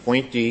be an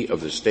appointee of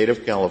the state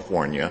of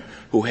California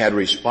who had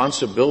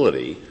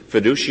responsibility,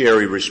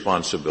 fiduciary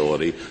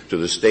responsibility to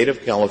the state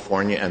of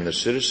California and the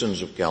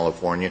citizens of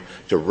California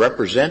to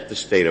represent the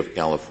state of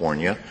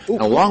California. Who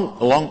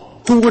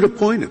would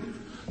appoint him?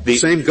 The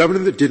same governor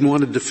that didn't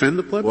want to defend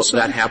the plebiscite?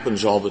 Well, that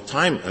happens all the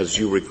time, as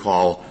you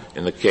recall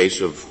in the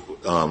case of,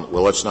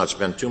 let's not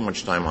spend too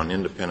much time on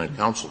independent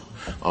counsel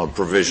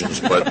provisions,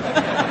 but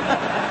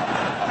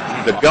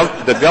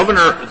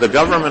the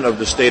government of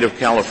the state of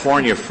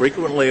California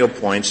frequently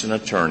appoints an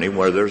attorney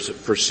where there's a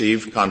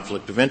perceived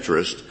conflict of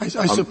interest.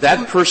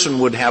 That person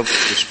would have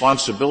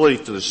responsibility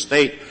to the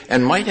state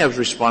and might have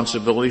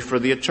responsibility for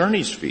the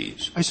attorney's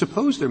fees. I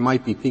suppose there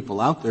might be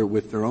people out there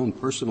with their own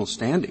personal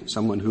standing,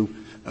 someone who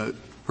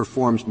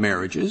performs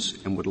marriages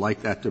and would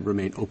like that to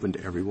remain open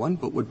to everyone,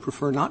 but would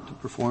prefer not to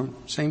perform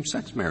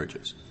same-sex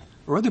marriages.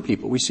 Or other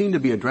people. We seem to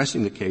be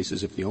addressing the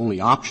cases if the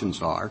only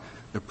options are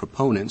the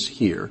proponents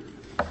here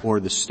or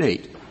the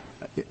state.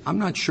 I'm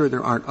not sure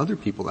there aren't other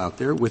people out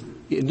there with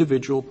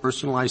individual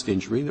personalized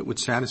injury that would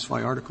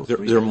satisfy Article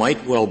 3. There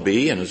might well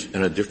be in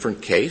a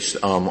different case.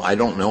 I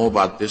don't know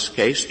about this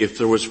case. If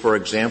there was, for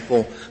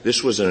example,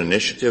 this was an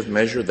initiative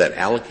measure that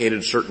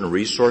allocated certain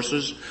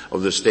resources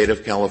of the state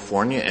of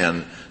California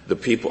and the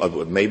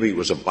people, maybe it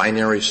was a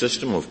binary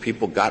system of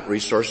people got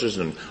resources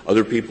and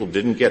other people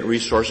didn't get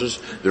resources.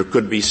 There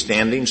could be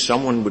standing.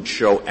 Someone would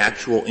show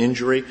actual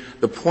injury.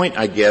 The point,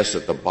 I guess,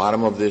 at the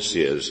bottom of this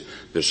is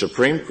the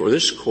Supreme Court,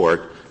 this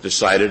court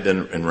decided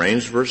in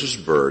Raines versus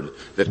Byrd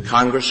that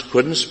Congress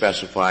couldn't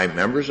specify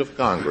members of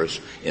Congress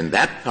in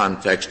that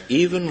context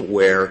even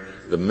where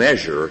the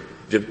measure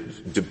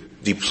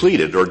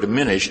depleted or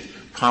diminished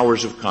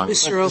powers of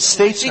Congress. The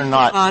states are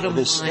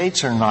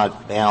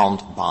not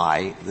bound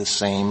by the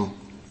same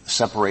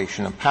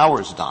separation of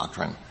powers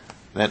doctrine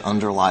that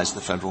underlies the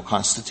federal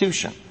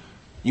Constitution.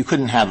 You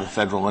couldn't have a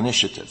federal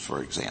initiative,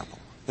 for example.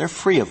 They're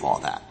free of all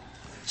that.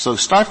 So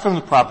start from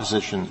the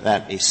proposition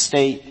that a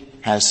state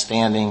has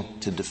standing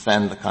to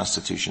defend the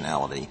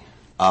constitutionality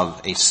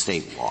of a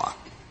state law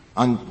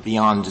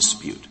beyond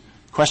dispute.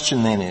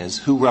 Question then is,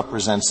 who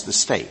represents the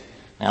state?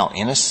 Now,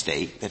 in a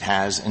state that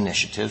has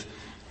initiative,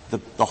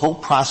 the whole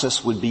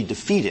process would be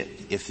defeated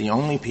if the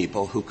only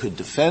people who could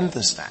defend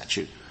the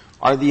statute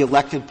are the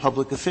elected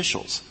public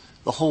officials.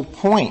 The whole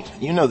point,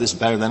 you know this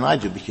better than I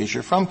do because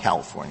you're from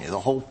California, the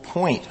whole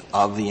point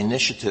of the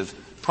initiative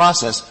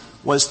process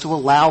was to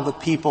allow the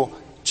people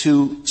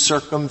to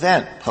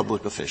circumvent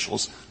public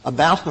officials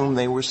about whom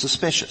they were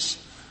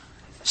suspicious.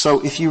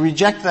 So if you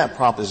reject that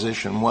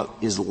proposition, what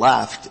is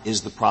left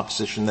is the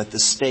proposition that the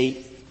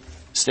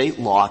state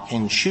law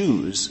can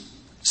choose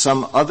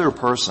some other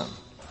person,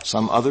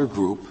 some other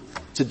group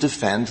to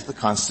defend the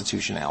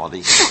constitutionality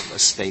of a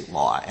state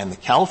law. And the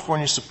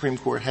California Supreme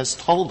Court has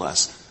told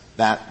us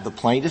that the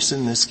plaintiffs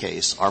in this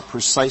case are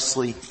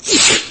precisely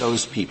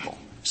those people.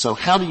 So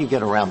how do you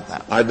get around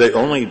that?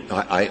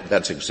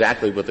 That's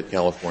exactly what the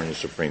California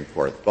Supreme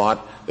Court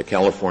thought. The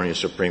California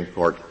Supreme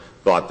Court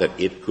thought that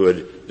it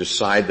could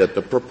decide that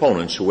the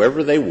proponents,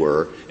 whoever they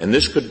were, and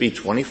this could be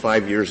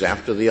 25 years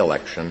after the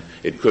election,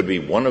 it could be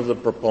one of the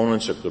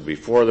proponents, it could be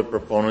 4 of the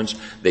proponents,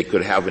 they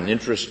could have an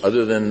interest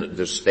other than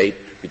the state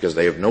because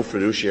they have no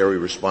fiduciary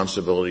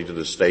responsibility to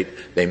the state.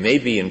 They may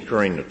be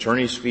incurring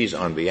attorney's fees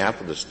on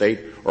behalf of the state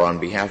or on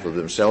behalf of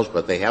themselves,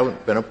 but they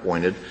haven't been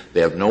appointed.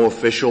 They have no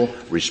official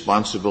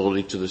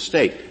responsibility to the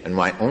state. And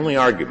my only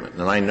argument,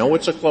 and I know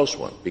it's a close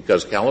one,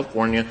 because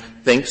California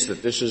thinks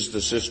that this is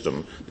the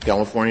system, the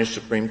California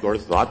Supreme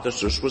Court thought that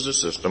this was a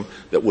system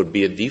that would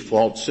be a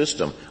default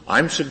system.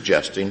 I'm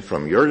suggesting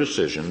from your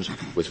decisions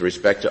with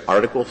respect to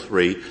Article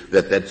 3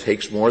 that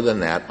takes more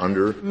than that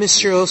under...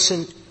 Mr.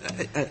 Olson,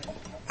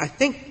 I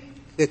think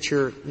that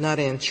you're not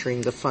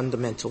answering the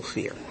fundamental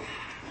fear.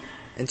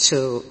 And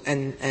so,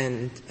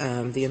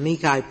 the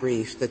amici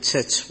brief that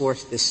sets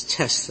forth this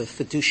test of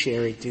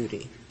fiduciary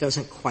duty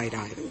doesn't quite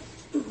either.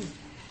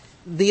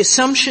 The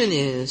assumption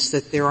is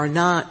that there are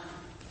not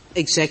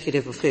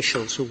executive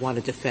officials who want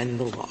to defend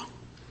the law.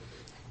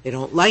 They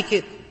don't like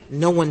it.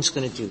 No one's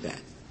going to do that.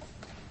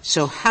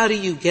 So how do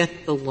you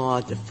get the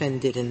law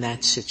defended in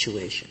that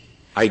situation?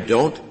 I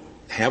don't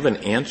have an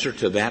answer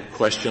to that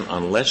question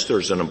unless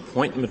there's an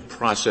appointment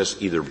process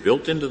either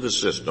built into the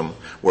system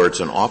where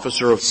it's an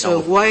officer of So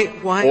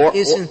why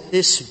isn't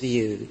this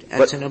viewed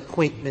as an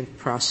appointment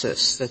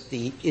process that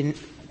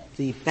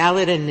the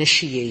ballot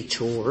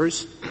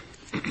initiators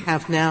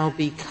have now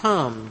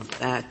become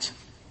that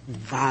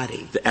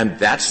body? And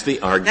that's the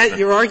argument.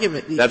 Your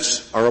argument.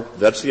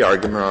 That's the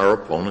argument our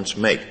opponents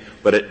make.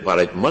 But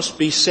it must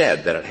be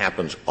said that it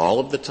happens all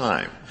of the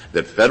time,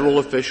 that federal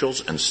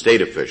officials and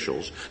state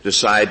officials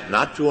decide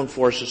not to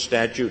enforce a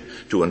statute,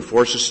 to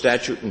enforce a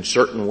statute in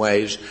certain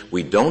ways.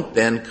 We don't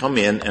then come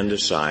in and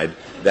decide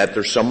that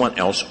there's someone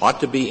else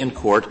ought to be in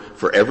court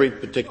for every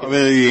particular.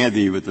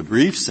 Well, what the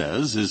brief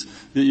says is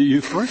that you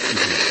first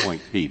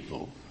appoint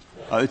people.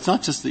 It's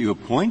not just that you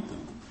appoint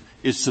them.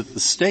 It's that the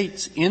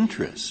state's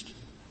interest,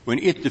 when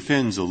it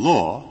defends a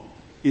law,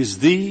 is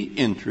the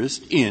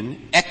interest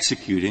in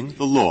executing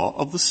the law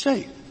of the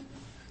state.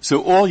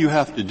 So all you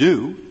have to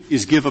do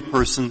is give a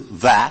person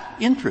that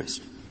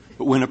interest.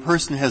 But when a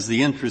person has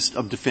the interest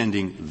of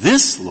defending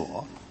this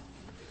law,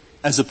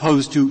 as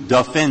opposed to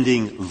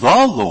defending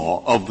the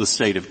law of the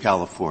state of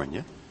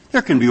California,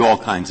 there can be all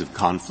kinds of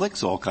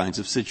conflicts, all kinds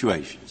of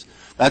situations.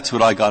 That's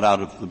what I got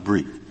out of the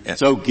brief.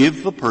 So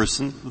give the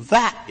person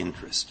that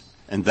interest.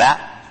 And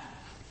that,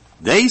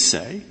 they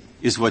say,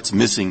 is what's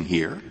missing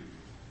here.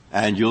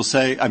 And you'll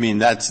say,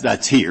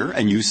 that's here,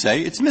 and you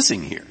say it's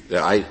missing here.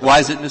 Why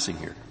is it missing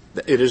here?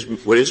 It is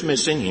what is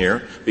missing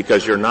here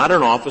because you're not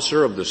an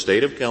officer of the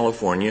state of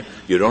California.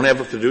 You don't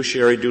have a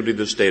fiduciary duty to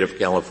the state of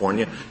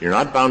California. You're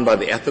not bound by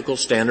the ethical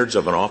standards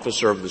of an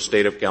officer of the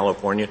state of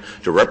California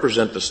to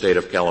represent the state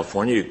of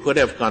California. You could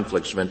have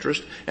conflicts of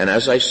interest. And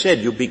as I said,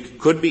 you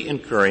could be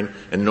incurring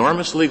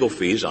enormous legal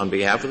fees on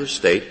behalf of the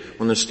state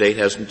when the state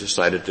hasn't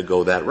decided to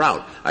go that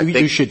route.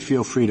 You should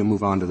feel free to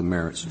move on to the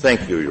merits.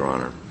 Thank you, Your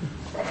Honor.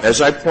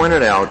 As I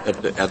pointed out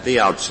at the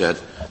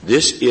outset,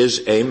 this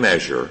is a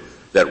measure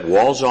that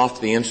walls off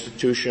the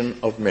institution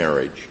of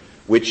marriage,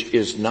 which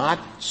is not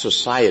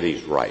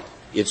society's right.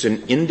 It's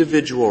an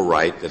individual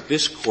right that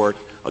this Court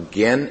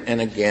again and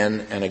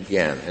again and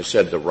again has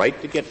said the right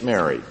to get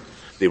married,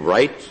 the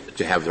right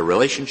to have the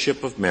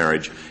relationship of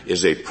marriage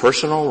is a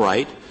personal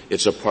right.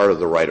 It's a part of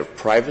the right of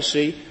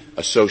privacy,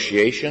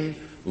 association,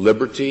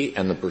 liberty,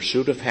 and the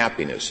pursuit of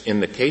happiness.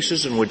 In the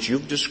cases in which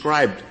you've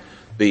described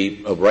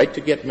the right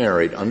to get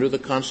married under the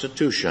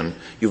Constitution,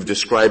 you've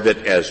described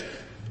it as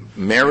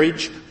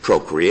marriage,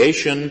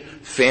 procreation,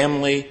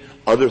 family,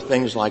 other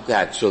things like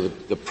that. So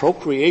the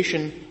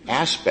procreation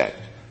aspect,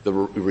 the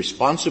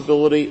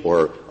responsibility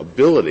or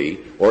ability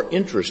or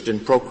interest in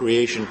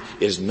procreation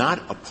is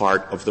not a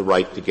part of the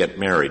right to get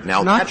married. Now,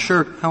 I'm not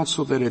sure,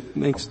 counsel, that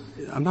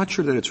I'm not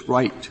sure that it's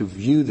right to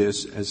view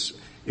this as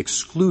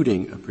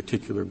excluding a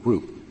particular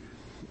group.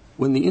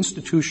 When the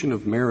institution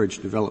of marriage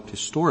developed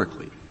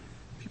historically,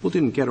 people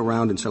didn't get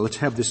around and say, let's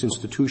have this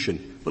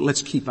institution, but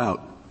let's keep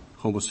out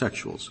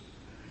homosexuals.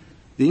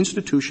 The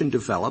institution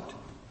developed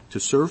to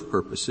serve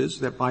purposes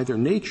that by their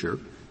nature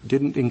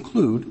didn't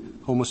include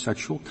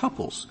homosexual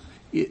couples.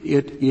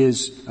 It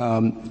is,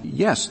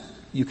 yes,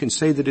 you can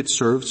say that it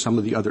serves some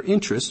of the other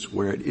interests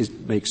where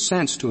it makes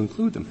sense to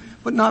include them,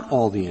 but not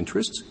all the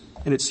interests.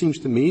 And it seems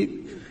to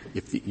me,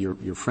 if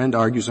your friend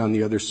argues on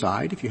the other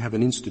side, if you have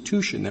an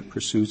institution that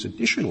pursues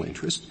additional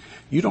interests,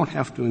 you don't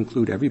have to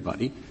include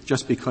everybody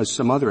just because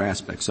some other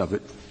aspects of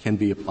it can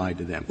be applied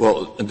to them.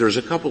 Well, there's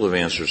a couple of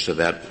answers to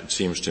that, it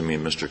seems to me,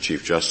 Mr.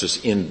 Chief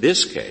Justice. In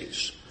this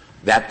case,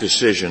 that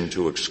decision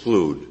to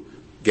exclude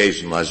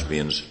gays and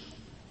lesbians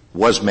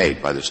was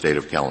made by the state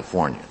of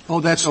California.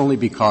 Oh, that's only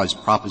because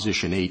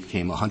Proposition 8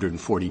 came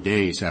 140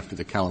 days after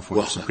the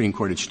California Supreme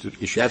Court issued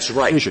that's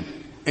right.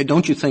 Decision. And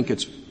don't you think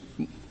it's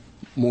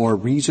more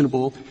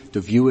reasonable to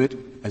view it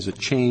as a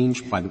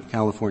change by the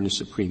California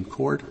Supreme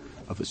Court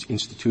of this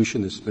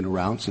institution that's been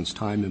around since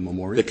time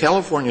immemorial? The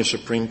California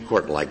Supreme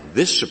Court, like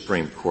this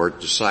Supreme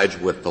Court, decides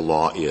what the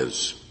law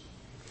is.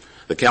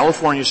 The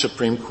California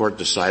Supreme Court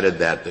decided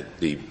that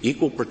the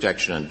equal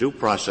protection and due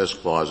process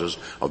clauses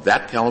of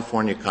that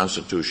California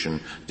Constitution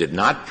did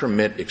not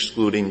permit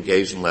excluding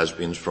gays and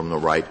lesbians from the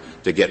right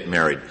to get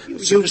married.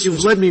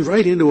 You've led me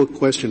right into a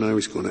question I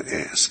was going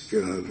to ask.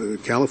 The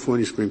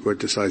California Supreme Court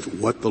decides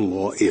what the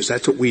law is.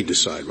 That's what we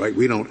decide, right?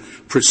 We don't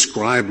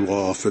prescribe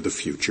law for the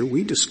future.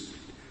 We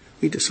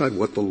decide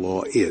what the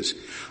law is.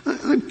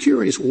 I'm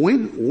curious,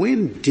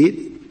 when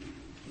did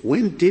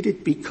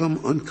it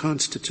become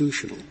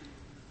unconstitutional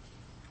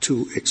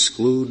to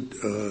exclude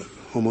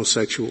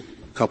homosexual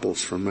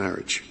couples from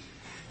marriage?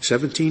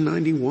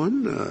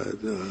 1791,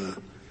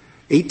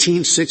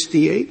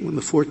 1868 when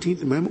the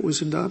 14th Amendment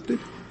was adopted,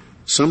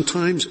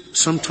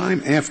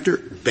 sometime after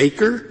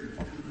Baker,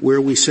 where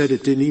we said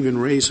it didn't even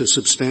raise a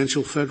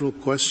substantial federal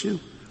question.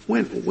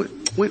 When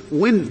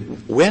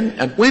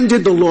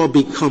did the law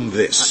become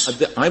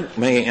this? I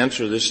may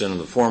answer this in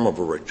the form of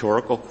a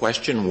rhetorical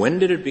question. When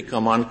did it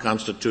become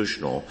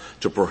unconstitutional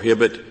to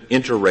prohibit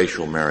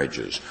interracial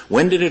marriages?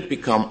 When did it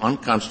become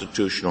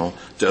unconstitutional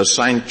to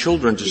assign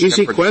children to Easy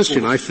separate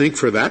question, schools? I think,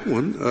 for that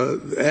one.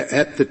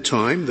 At the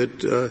time that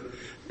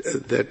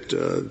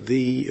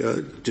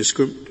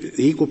the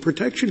Equal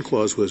Protection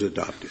Clause was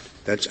adopted.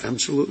 That's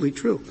absolutely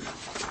true.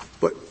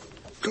 But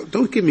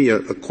don't give me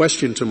a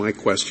question to my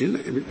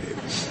question.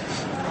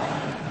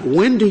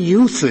 When do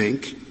you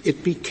think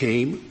it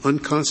became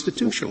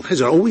unconstitutional?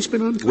 Has it always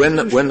been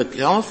unconstitutional? When the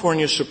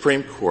California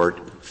Supreme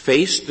Court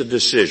faced the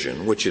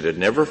decision, which it had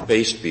never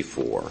faced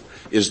before,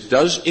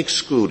 does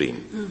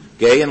excluding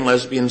gay and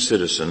lesbian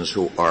citizens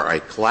who are a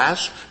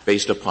class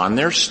based upon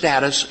their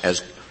status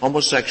as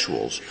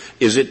homosexuals,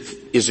 is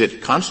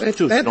it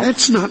constitutional?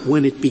 That's not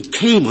when it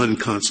became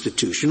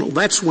unconstitutional.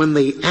 That's when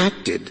they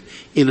acted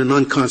in an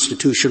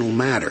unconstitutional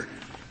manner.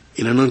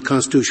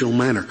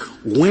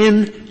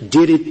 When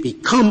did it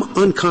become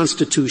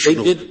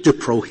unconstitutional to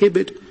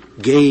prohibit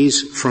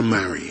gays from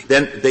marrying?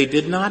 Then they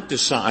did not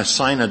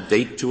assign a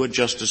date to it,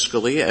 Justice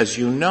Scalia, as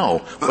you know.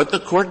 What the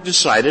court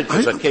decided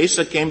was a case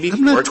that came before.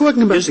 I'm not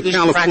talking about the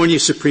California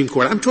Supreme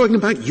Court. I'm talking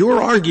about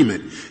your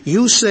argument.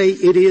 You say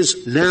it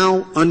is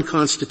now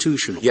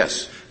unconstitutional.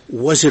 Yes.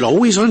 Was it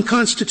always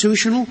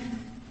unconstitutional?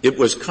 It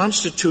was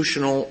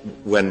constitutional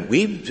when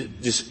we,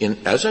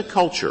 as a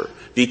culture,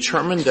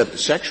 determined that the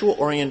sexual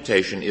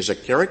orientation is a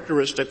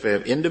characteristic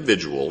of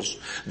individuals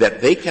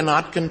that they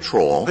cannot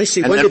control. I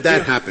see. When did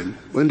that happen?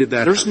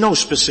 There's no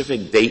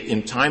specific date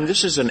in time.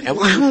 This is an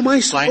evolution. Well, how am I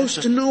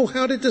supposed to know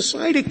how to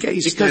decide a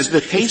case? Because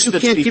the case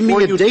that's you can't give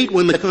me a date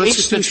when the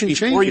Constitution changes.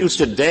 Before you changes.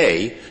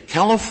 today,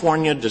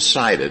 California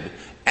decided,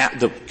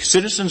 the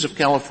citizens of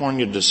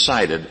California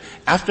decided,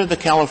 after the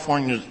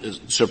California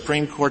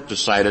Supreme Court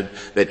decided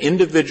that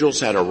individuals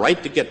had a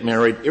right to get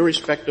married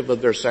irrespective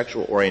of their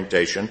sexual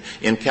orientation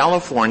in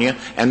California,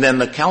 and then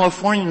the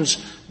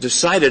Californians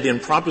decided in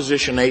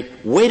Proposition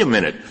 8, wait a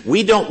minute,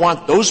 we don't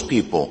want those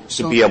people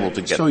to be able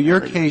to get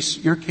married.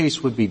 So your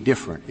case would be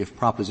different if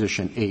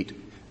Proposition 8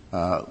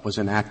 was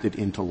enacted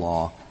into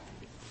law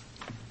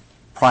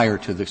prior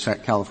to the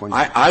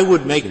California.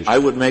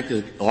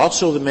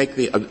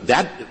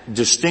 That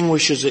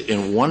distinguishes it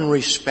in one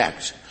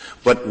respect.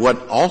 But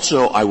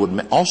I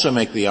would also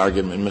make the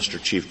argument, Mr.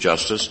 Chief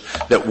Justice,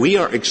 that we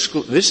are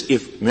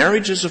if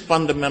marriage is a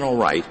fundamental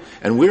right,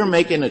 and we're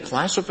making a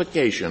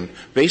classification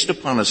based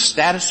upon a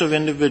status of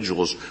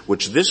individuals,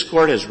 which this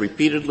Court has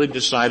repeatedly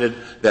decided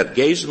that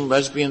gays and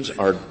lesbians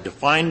are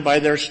defined by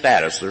their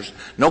status. There's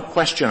no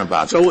question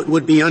about that. So it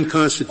would be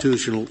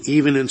unconstitutional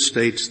even in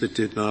states that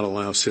did not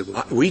allow civil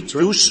marriage.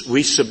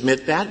 We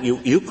submit that.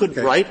 You could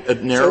write a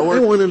narrower.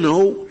 So I want to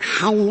know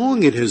how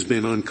long it has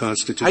been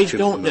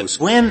unconstitutional.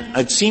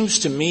 It seems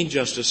to me,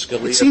 Justice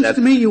Scalia, it seems to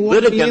me you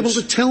ought to be able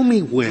to tell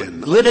me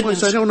when.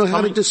 Otherwise I don't know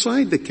how to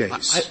decide the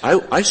case.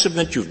 I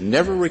submit you've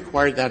never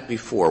required that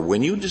before.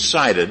 When you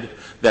decided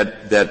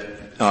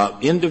that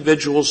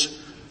individuals,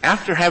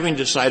 after having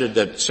decided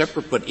that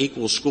separate but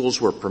equal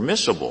schools were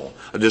permissible,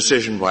 a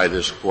decision by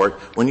this Court,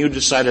 when you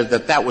decided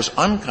that was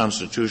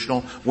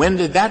unconstitutional, when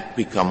did that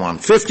become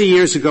unconstitutional? 50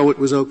 years ago it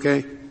was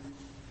okay?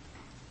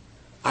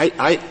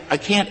 I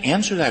can't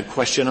answer that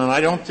question, and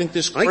I don't think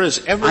this Court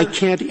has ever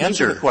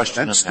answered a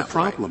question. That's the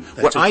problem.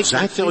 What I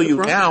can tell you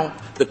now,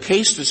 the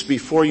case that's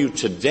before you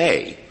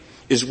today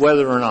is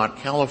whether or not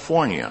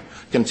California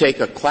can take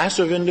a class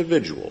of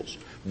individuals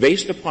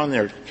based upon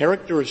their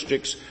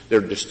characteristics,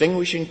 their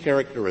distinguishing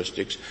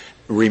characteristics,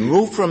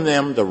 remove from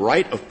them the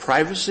right of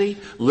privacy,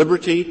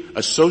 liberty,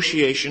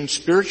 association,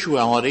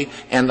 spirituality,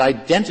 and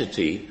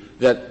identity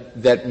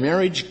that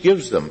marriage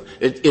gives them.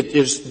 It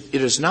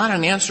is not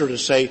an answer to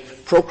say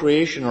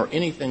procreation or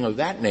anything of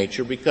that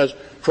nature, because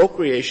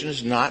procreation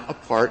is not a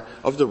part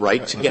of the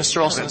right to get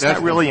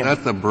married.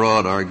 That's a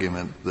broad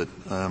argument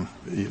that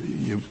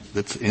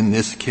that's in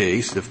this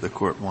case, if the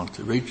Court wants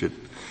to reach it.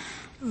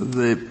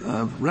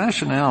 The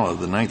rationale of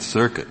the Ninth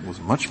Circuit was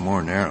much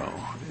more narrow.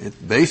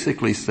 It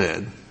basically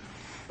said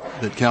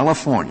that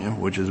California,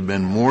 which has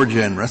been more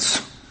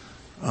generous,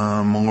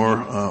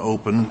 more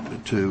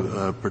open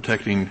to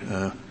protecting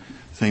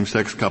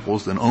same-sex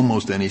couples than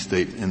almost any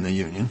state in the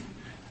Union,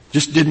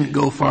 just didn't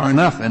go far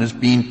enough and is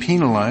being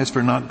penalized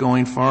for not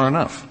going far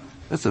enough.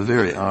 That's a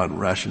very odd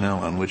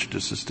rationale on which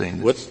to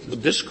sustain this.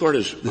 This Court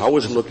is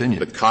always looking at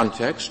the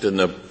context,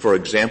 for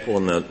example,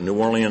 in the New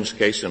Orleans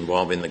case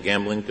involving the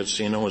gambling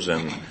casinos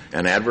and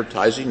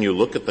advertising, you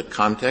look at the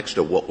context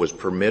of what was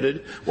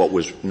permitted, what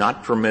was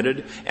not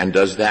permitted, and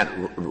does that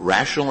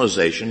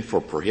rationalization for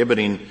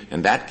prohibiting,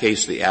 in that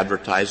case, the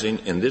advertising,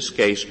 in this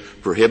case,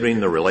 prohibiting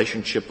the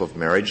relationship of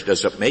marriage,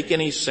 does it make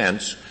any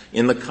sense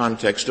in the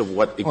context of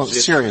what exists? Well,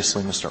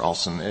 seriously, Mr.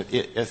 Olson,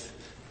 if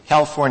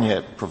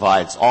California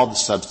provides all the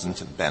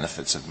substantive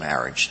benefits of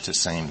marriage to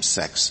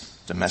same-sex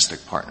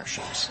domestic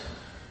partnerships,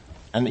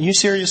 and are you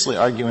seriously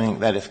arguing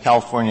that if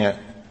California,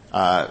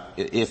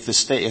 if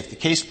the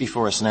case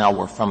before us now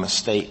were from a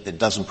state that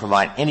doesn't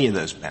provide any of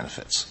those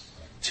benefits,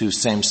 to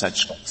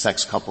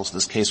same-sex couples,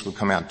 this case would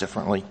come out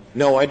differently?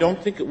 No, I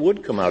don't think it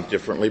would come out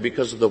differently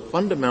because of the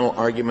fundamental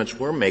arguments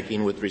we're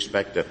making with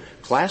respect to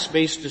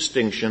class-based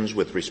distinctions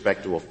with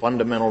respect to a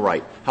fundamental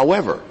right.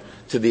 However,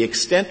 to the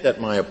extent that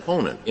my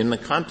opponent, in the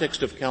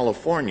context of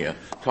California,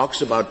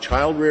 talks about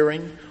child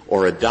rearing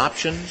or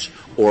adoptions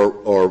or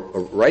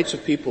rights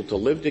of people to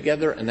live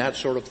together and that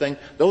sort of thing,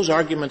 those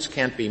arguments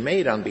can't be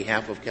made on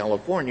behalf of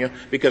California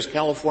because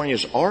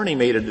California's already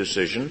made a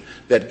decision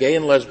that gay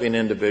and lesbian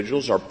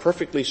individuals are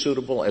perfectly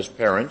suitable as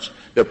parents.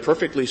 They're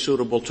perfectly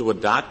suitable to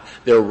adopt.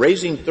 They're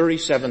raising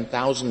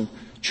 37,000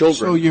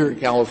 children in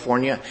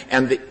California,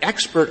 and the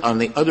expert on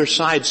the other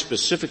side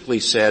specifically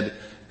said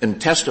and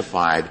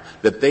testified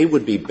that they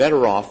would be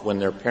better off when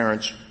their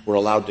parents were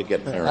allowed to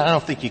get married. I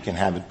don't think you can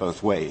have it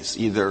both ways.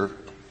 Either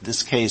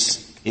this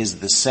case is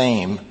the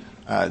same,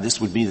 this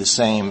would be the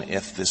same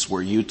if this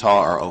were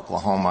Utah or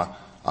Oklahoma,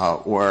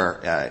 or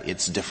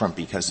it's different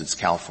because it's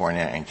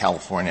California and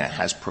California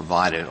has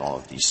provided all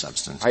of these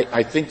substances.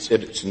 I think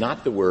that it's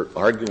not that we're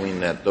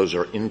arguing that those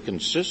are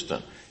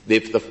inconsistent.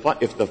 If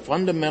the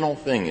fundamental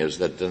thing is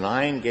that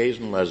denying gays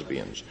and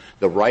lesbians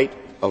the right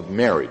of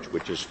marriage,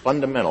 which is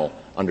fundamental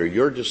under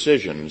your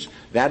decisions,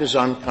 that is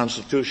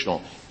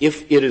unconstitutional.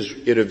 If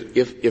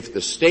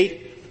the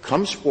state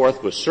comes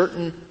forth with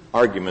certain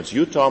arguments,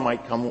 Utah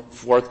might come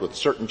forth with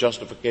certain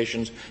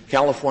justifications,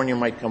 California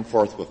might come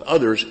forth with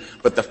others,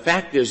 but the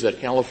fact is that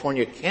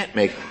California can't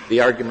make the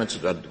arguments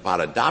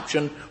about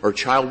adoption or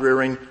child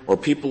rearing or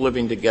people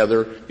living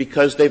together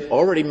because they've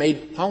already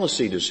made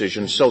policy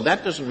decisions, so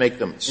that doesn't make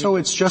them. So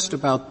it's just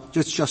about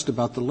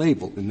the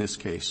label in this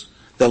case.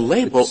 The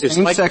label is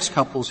like same-sex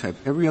couples have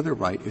every other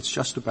right. It's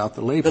just about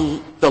the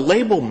label. The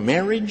label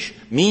marriage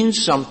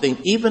means something.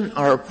 Even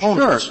our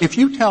opponents. Sure. If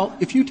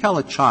you tell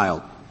a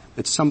child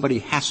that somebody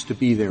has to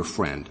be their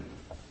friend,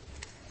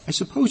 I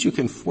suppose you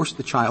can force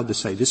the child to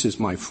say, "This is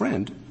my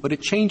friend," but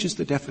it changes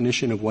the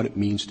definition of what it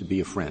means to be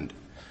a friend.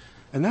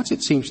 And that's,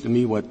 it seems to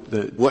me, what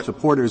the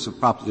supporters of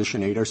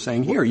Proposition 8 are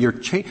saying here.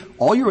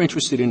 All you're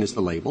interested in is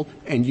the label,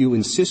 and you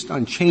insist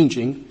on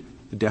changing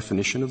the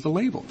definition of the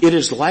label. It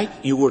is like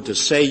you were to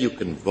say you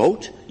can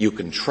vote, you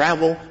can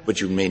travel, but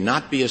you may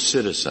not be a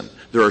citizen.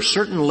 There are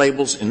certain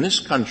labels in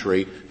this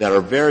country that are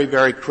very,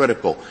 very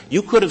critical.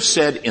 You could have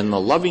said in the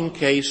Loving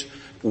case,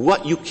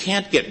 you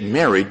can't get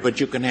married, but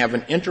you can have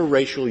an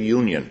interracial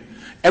union.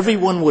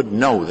 Everyone would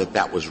know that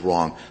that was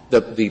wrong.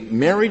 The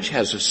marriage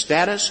has a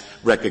status,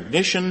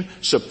 recognition,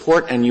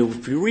 support, and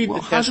if you read the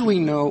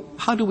testimony.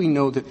 How do we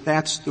know that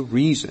that's the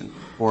reason,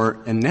 or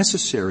a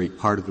necessary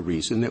part of the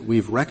reason, that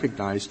we've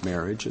recognized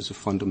marriage as a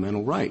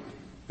fundamental right?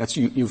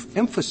 You've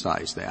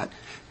emphasized that,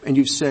 and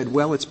you've said,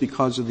 well, it's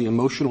because of the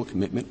emotional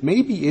commitment.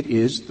 Maybe it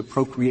is the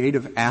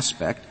procreative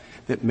aspect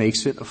that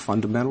makes it a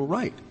fundamental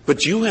right.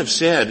 But you have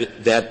said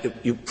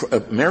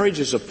that marriage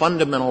is a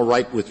fundamental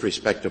right with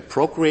respect to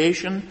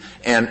procreation,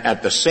 and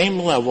at the same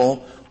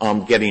level,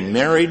 getting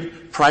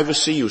married,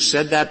 privacy. You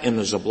said that in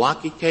the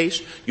Zablocki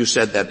case. You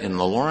said that in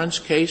the Lawrence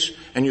case,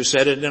 and you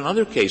said it in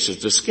other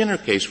cases. The Skinner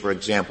case, for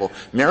example,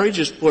 marriage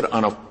is put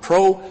on a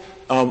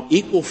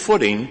equal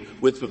footing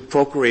with the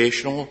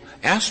procreational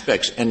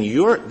aspects. And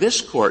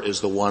this court is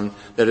the one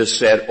that has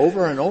said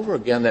over and over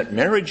again that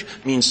marriage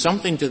means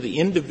something to the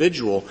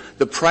individual,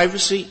 the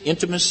privacy,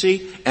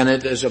 intimacy, and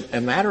it is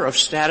a matter of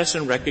status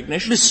and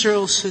recognition. Mr.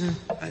 Olson,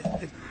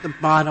 the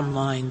bottom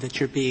line that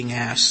you're being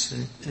asked,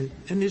 and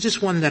it's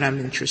just one that I'm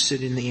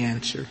interested in the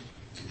answer.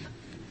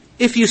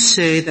 If you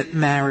say that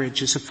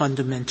marriage is a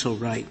fundamental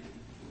right,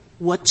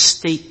 what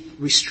state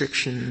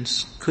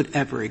restrictions could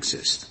ever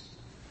exist?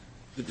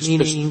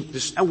 Meaning,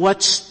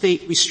 what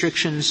state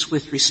restrictions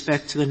with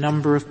respect to the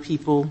number of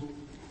people,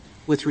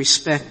 with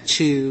respect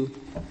to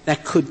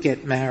that could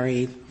get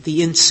married,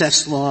 the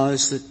incest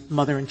laws, that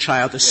mother and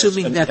child,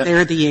 assuming that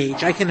they're the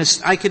age. I can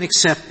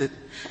accept that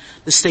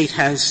the state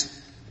has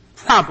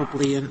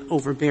probably an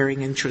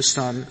overbearing interest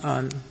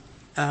on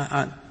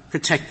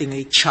protecting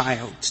a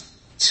child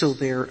till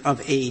they're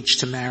of age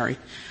to marry.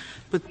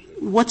 But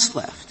what's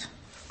left?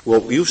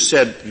 Well, you've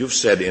said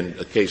in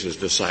the cases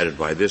decided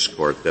by this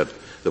court that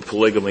the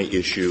polygamy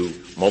issue,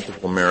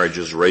 multiple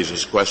marriages,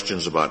 raises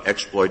questions about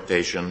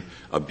exploitation,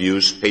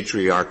 abuse,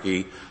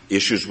 patriarchy,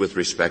 issues with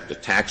respect to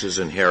taxes,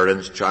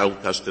 inheritance,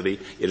 child custody.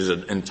 It is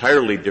an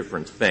entirely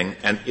different thing.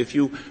 And if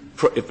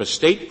a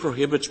state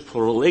prohibits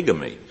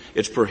polygamy,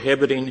 it's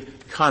prohibiting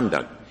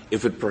conduct.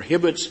 If it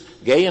prohibits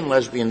gay and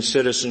lesbian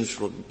citizens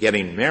from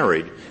getting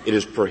married, it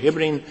is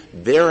prohibiting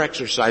their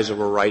exercise of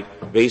a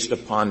right based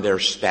upon their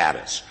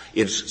status.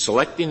 It's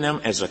selecting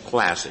them as a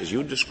class, as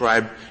you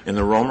described in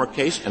the Romer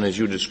case and as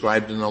you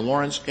described in the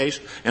Lawrence case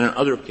and in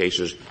other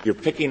cases. You're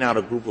picking out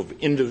a group of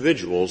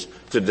individuals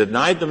to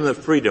deny them the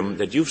freedom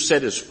that you've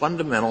said is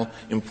fundamental,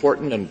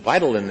 important, and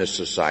vital in this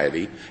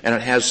society, and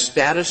it has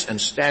status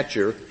and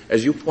stature,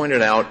 as you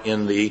pointed out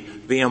in the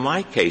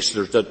VMI case.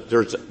 There's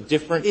a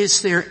different.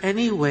 Is there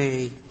any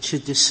way to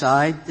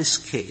decide this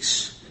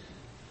case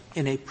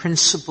in a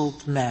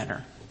principled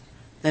manner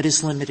that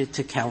is limited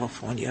to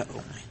California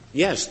only?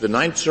 Yes, the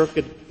Ninth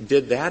Circuit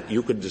did that.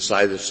 You could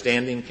decide a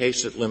standing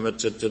case that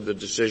limits it to the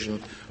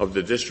decision of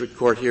the district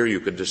court here. You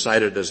could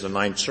decide it as the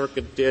Ninth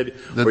Circuit did.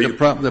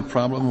 The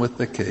problem with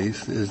the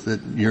case is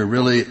that you're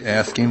really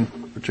asking,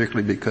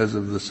 particularly because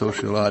of the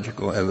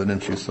sociological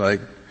evidence you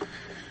cite,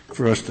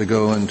 for us to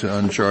go into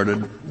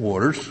uncharted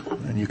waters,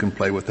 and you can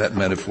play with that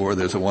metaphor.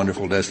 There's a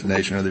wonderful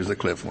destination, or there's a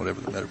cliff, whatever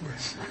the metaphor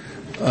is.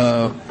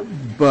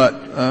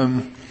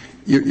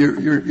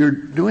 You're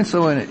doing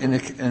so in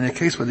a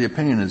case where the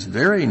opinion is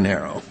very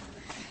narrow.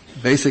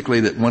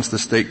 Basically, that once the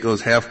state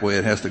goes halfway,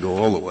 it has to go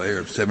all the way,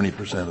 or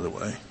 70% of the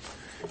way.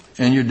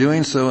 And you're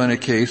doing so in a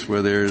case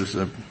where there's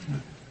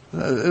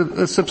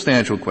a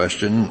substantial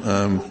question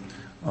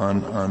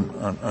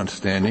on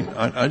standing.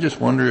 I just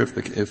wonder if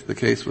the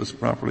case was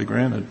properly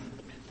granted.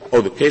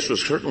 Oh, the case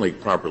was certainly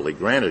properly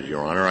granted,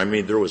 Your Honor. I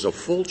mean, there was a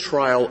full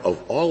trial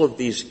of all of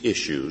these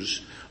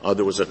issues.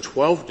 There was a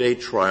 12-day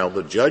trial.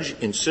 The judge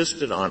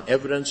insisted on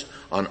evidence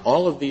on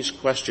all of these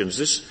questions.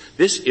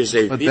 This is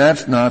a... But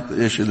that's not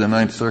the issue the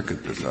Ninth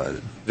Circuit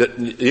decided.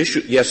 The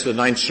issue, yes, the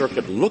Ninth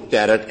Circuit looked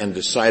at it and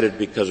decided,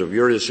 because of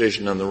your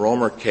decision in the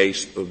Romer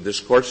case, of this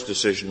Court's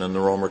decision in the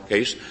Romer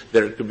case,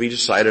 that it could be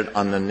decided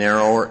on the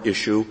narrower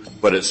issue,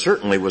 but it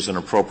certainly was an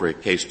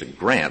appropriate case to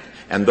grant.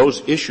 And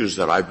those issues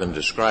that I've been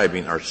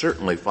describing are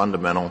certainly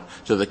fundamental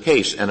to the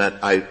case. And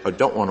I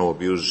don't want to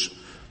abuse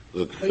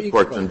the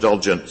Court's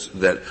indulgence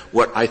that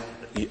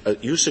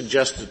you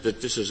suggested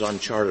that this is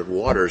uncharted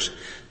waters.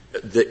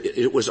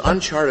 It was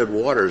uncharted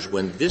waters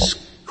when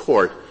this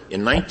Court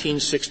in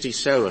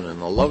 1967 in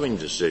the Loving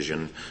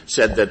decision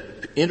said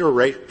that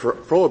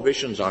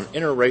prohibitions on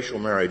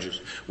interracial marriages,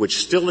 which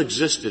still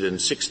existed in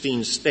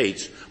 16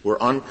 states,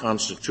 were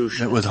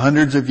unconstitutional. It was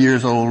hundreds of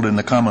years old in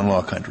the common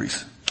law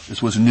countries.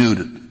 This was new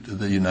to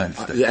the United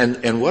States.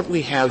 And what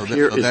we have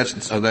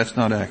so that's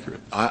not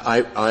accurate.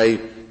 I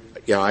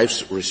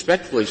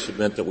respectfully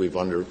submit that we've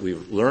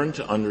learned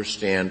to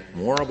understand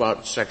more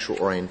about sexual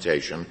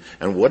orientation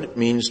and what it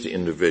means to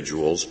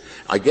individuals.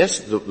 I guess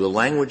the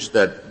language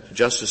that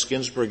Justice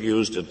Ginsburg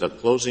used at the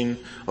closing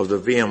of the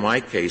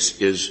VMI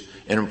case is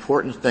an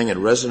important thing. It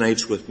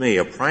resonates with me.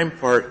 A prime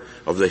part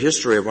of the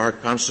history of our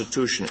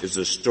Constitution is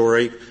the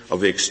story of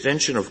the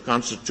extension of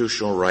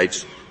constitutional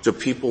rights to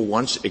people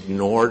once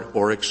ignored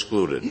or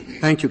excluded.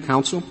 Thank you,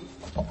 counsel.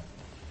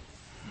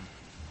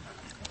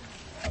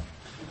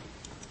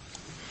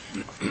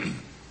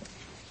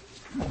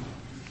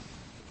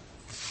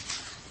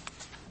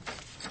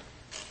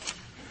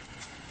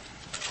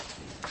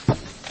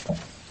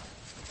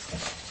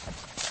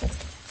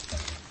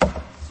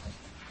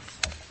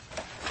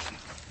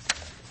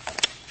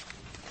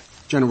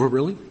 General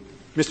Verrilli?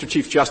 Mr.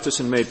 Chief Justice,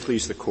 and may it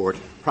please the Court,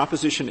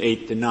 Proposition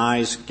 8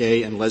 denies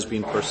gay and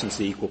lesbian persons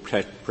the equal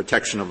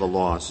protection of the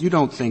laws. You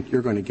don't think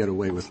you're going to get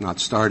away with not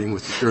starting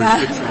with the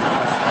jurisdiction?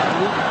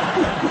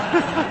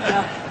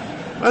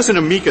 As an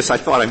amicus, I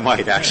thought I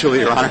might,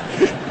 actually, Your Honor.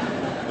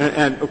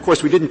 And of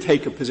course, we didn't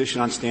take a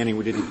position on standing.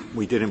 We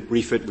didn't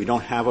brief it. We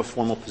don't have a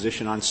formal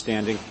position on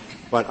standing.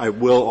 But I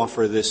will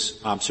offer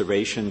this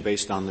observation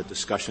based on the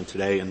discussion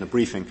today and the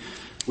briefing.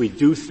 We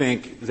do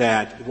think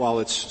that while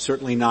it's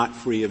certainly not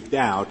free of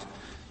doubt,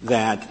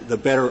 that the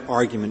better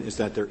argument is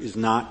that there is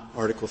not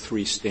Article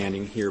III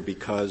standing here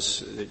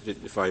because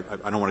I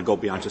don't want to go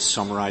beyond just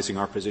summarizing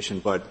our position,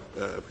 but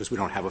because we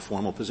don't have a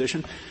formal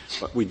position.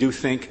 But we do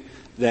think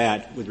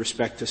that with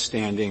respect to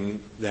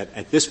standing, that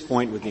at this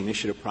point with the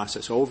initiative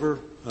process over,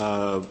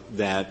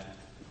 that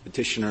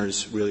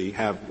petitioners really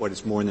have what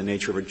is more in the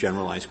nature of a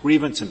generalized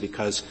grievance, and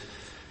because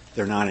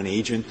they're not an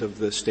agent of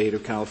the state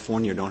of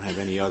California, don't have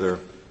any other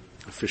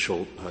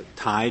official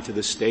tie to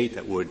the state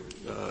that would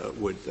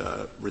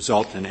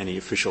result in any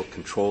official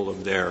control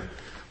of their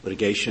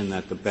litigation,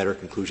 that the better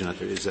conclusion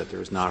that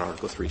there is not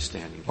Article III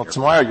standing. Well,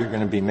 tomorrow you're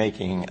going to be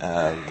making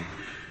a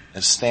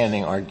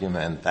standing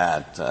argument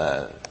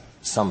that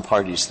some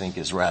parties think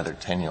is rather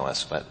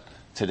tenuous, but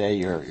today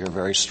you're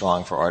very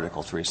strong for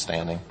Article III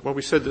standing. Well,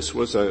 we said this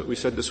was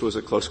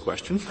a close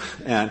question,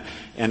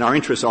 and our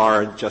interests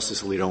are,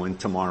 Justice Alito, in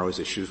tomorrow's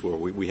issues where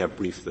we have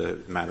briefed the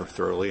matter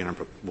thoroughly, and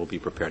we'll be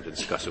prepared to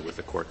discuss it with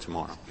the Court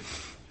tomorrow.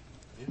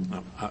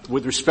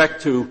 With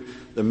respect to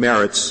the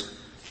merits,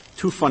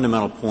 two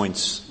fundamental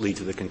points lead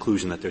to the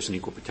conclusion that there's an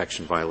equal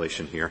protection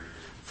violation here.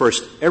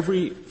 First,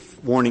 every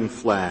warning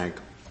flag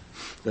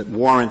that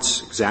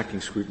warrants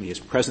exacting scrutiny is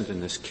present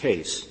in this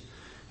case,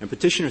 and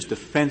petitioner's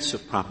defense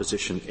of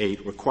Proposition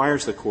 8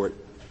 requires the Court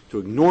to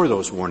ignore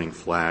those warning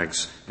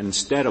flags and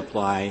instead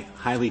apply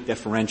highly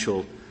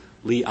deferential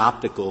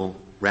Lee-optical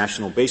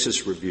rational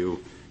basis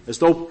review as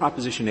though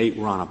Proposition 8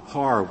 were on a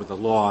par with the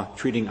law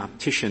treating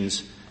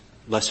opticians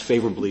less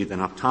favorably than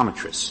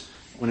optometrists,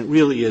 when it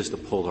really is the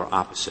polar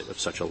opposite of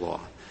such a law.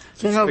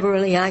 General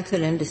Verrilli, I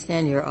could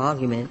understand your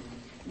argument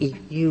if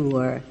you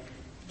were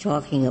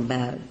talking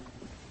about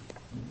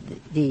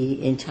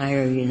the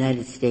entire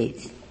United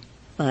States,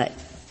 but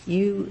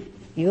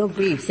your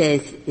brief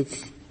says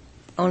it's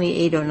only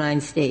 8 or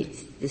 9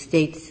 states, the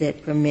states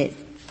that permit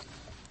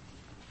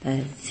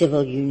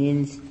civil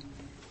unions.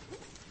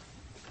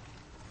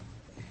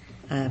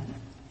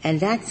 And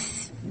that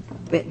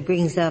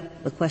brings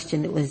up the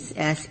question that was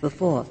asked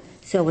before.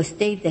 So a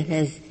state that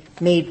has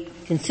made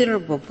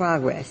considerable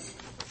progress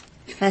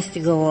has to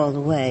go all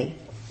the way,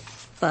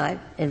 but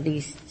at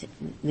least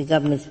the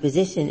government's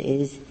position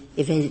is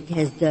if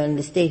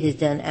the state has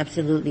done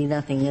absolutely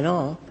nothing at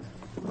all,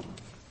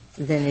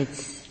 then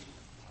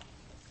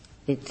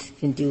it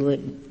can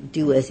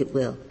do as it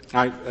will.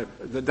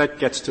 That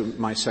gets to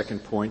my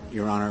second point,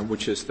 Your Honor,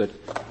 which is that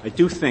I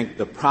do think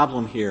the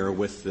problem here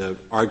with the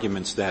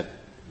arguments that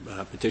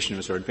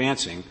petitioners are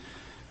advancing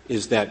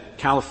is that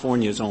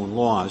California's own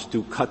laws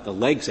do cut the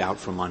legs out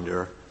from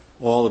under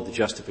all of the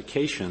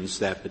justifications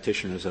that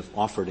petitioners have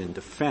offered in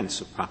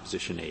defense of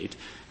Proposition 8.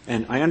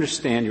 And I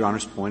understand Your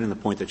Honor's point and the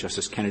point that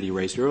Justice Kennedy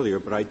raised earlier,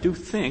 but I do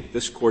think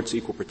this Court's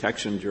equal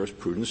protection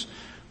jurisprudence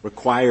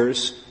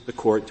requires the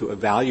Court to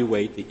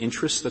evaluate the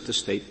interests that the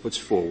state puts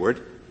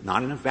forward,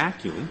 not in a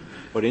vacuum,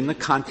 but in the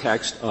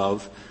context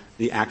of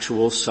the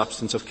actual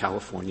substance of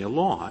California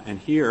law. And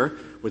here,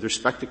 with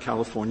respect to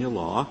California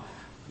law,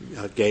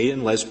 gay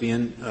and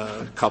lesbian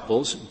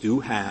couples do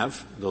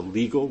have the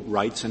legal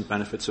rights and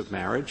benefits of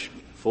marriage,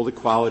 full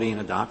equality in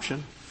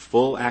adoption,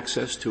 full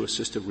access to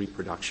assisted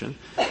reproduction.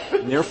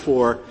 And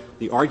therefore,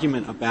 the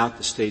argument about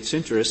the state's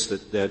interests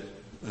that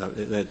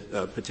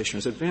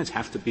petitioners advance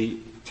have to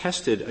be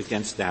tested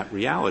against that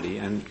reality,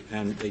 and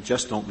they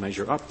just don't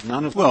measure up.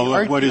 None of well,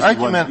 the what is the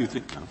one you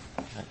think?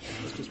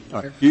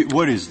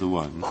 What is the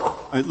one?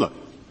 Look,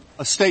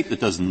 a state that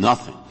does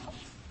nothing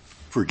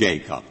for gay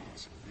couples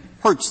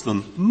hurts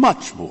them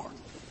much more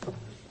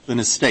than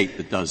a state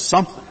that does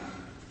something.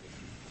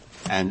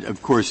 And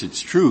of course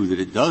it's true that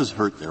it does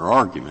hurt their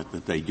argument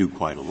that they do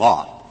quite a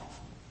lot.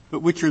 But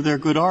which are their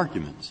good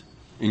arguments,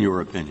 in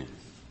your opinion?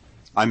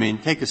 I mean,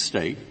 take a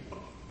state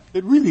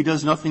that really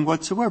does nothing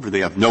whatsoever.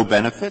 They have no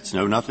benefits,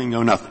 no nothing,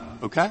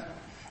 okay?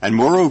 And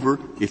moreover,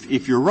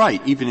 if you're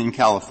right, even in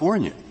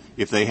California,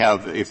 if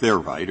they're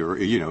right, or,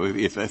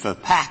 if a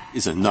pact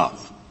is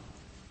enough,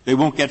 they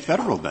won't get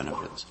federal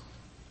benefits.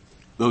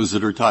 Those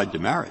that are tied to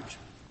marriage,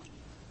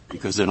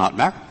 because they're not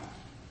married.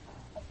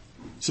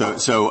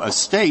 So a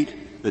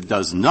state that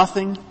does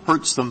nothing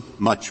hurts them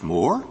much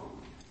more,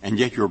 and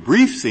yet your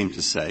brief seems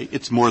to say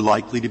it's more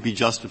likely to be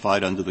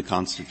justified under the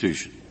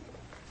Constitution.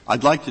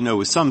 I'd like to know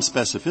with some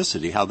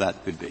specificity how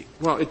that could be.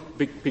 Well,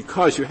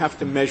 because you have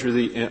to measure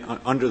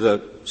under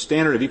the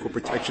standard of equal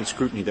protection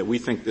scrutiny that we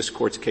think this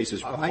Court's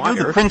cases require. I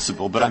know the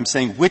principle, but I'm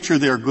saying which are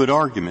their good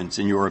arguments,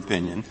 in your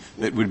opinion,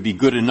 that would be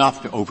good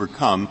enough to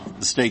overcome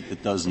the state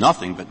that does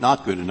nothing, but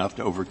not good enough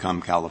to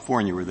overcome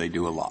California, where they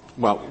do a lot?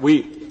 Well,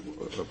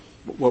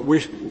 what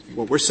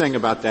we're saying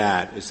about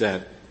that is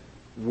that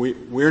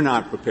we're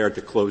not prepared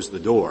to close the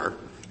door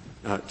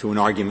to an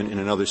argument in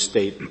another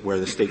state where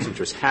the state's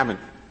interests haven't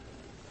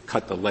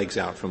cut the legs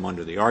out from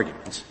under the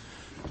arguments.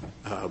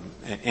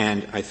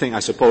 And I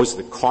suppose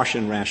the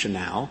caution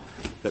rationale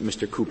that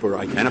Mr. Cooper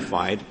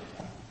identified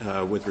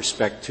with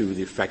respect to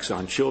the effects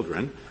on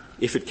children,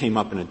 if it came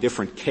up in a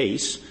different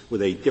case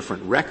with a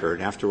different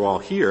record, after all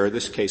here,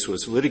 this case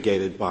was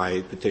litigated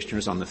by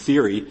petitioners on the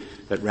theory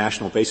that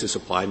rational basis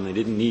applied and they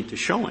didn't need to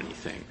show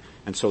anything.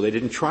 And so they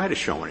didn't try to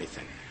show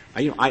anything.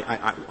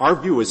 Our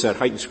view is that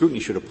heightened scrutiny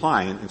should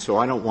apply, and so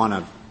I don't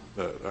want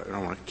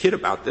to kid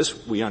about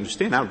this. We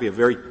understand that would be a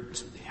very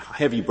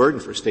heavy burden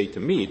for a state to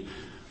meet.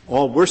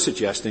 All we're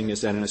suggesting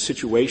is that in a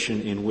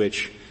situation in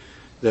which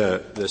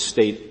the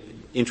state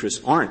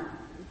interests aren't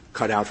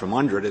cut out from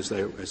under it as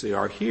they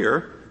are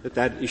here,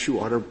 that issue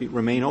ought to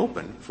remain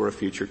open for a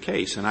future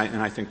case. And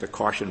I think the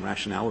caution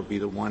rationale would be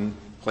the one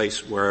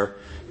place where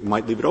you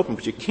might leave it open,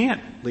 but you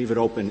can't leave it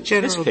open in this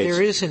case. General,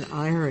 there is an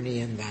irony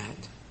in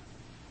that,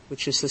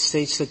 which is the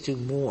states that do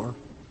more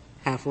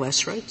have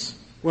less rights.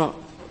 Well,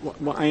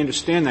 I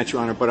understand that,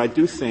 Your Honor, but I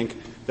do think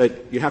that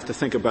you have to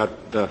think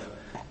about the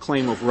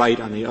claim of right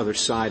on the other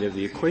side of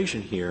the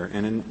equation here.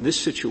 And in this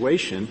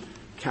situation,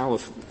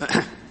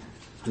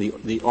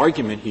 the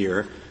argument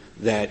here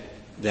that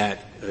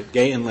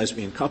gay and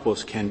lesbian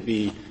couples can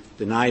be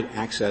denied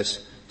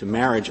access to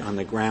marriage on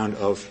the ground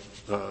of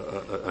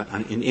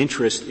an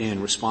interest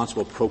in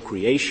responsible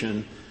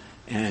procreation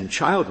and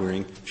child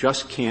rearing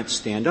just can't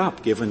stand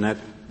up, given that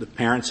the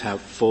parents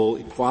have full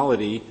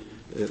equality.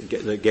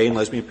 The gay and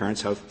lesbian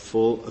parents have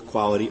full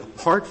equality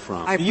apart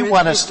from. Do you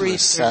want us to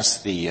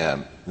assess the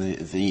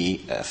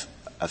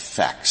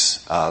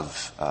effects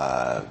of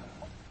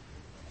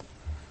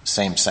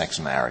same-sex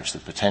marriage, the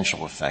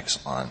potential effects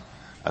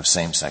of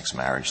same-sex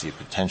marriage,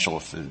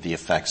 the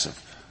effects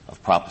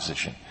of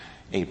Proposition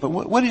 8? But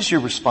what is your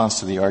response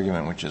to the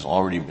argument, which has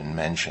already been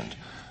mentioned,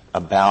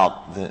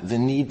 about the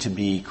need to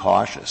be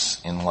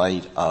cautious in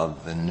light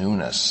of the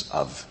newness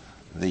of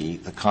the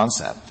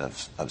concept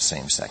of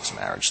same-sex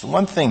marriage? The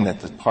one thing that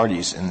the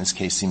parties in this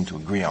case seem to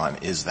agree on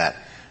is that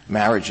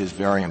marriage is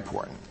very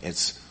important.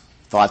 It's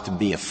thought to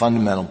be a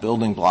fundamental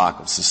building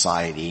block of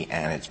society,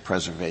 and its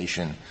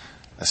preservation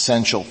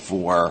essential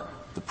for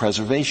the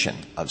preservation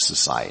of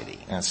society.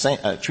 And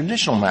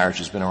traditional marriage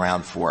has been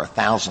around for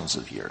thousands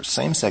of years.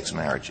 Same-sex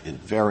marriage is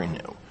very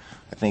new.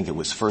 I think it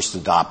was first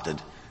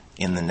adopted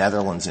in the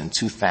Netherlands in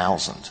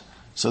 2000.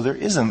 So there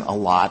isn't a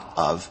lot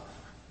of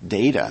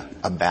data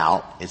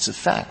about its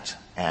effect.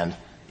 And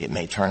it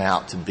may turn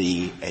out to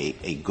be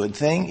a good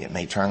thing. It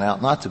may turn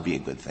out not to be a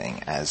good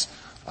thing, as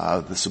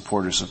the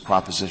supporters of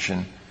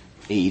Proposition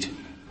 8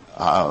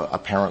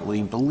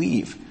 apparently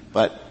believe.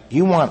 But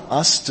you want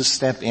us to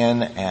step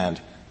in and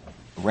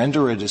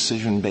render a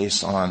decision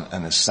based on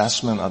an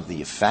assessment of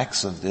the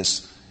effects of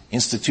this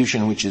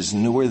institution which is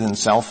newer than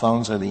cell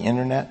phones or the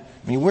Internet?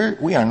 I mean,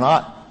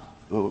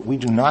 we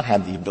do not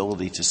have the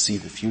ability to see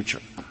the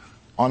future.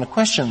 On a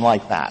question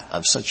like that,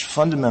 of such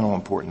fundamental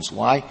importance,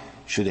 why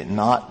should it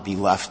not be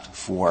left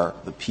for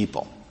the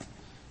people,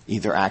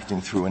 either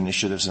acting through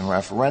initiatives and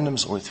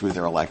referendums or through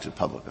their elected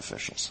public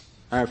officials?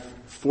 I have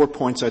 4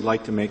 points I'd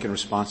like to make in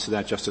response to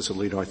that, Justice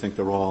Alito. I think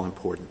they're all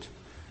important.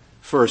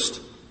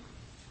 First,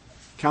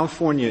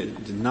 California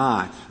did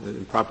not,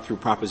 through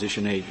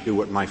Proposition 8, do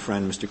what my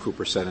friend Mr.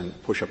 Cooper said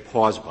and push a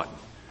pause button.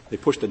 They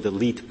pushed a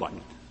delete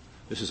button.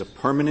 This is a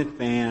permanent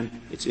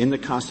ban. It's in the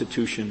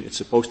Constitution. It's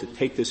supposed to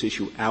take this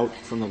issue out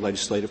from the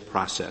legislative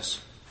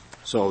process.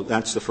 So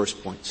that's the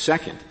first point.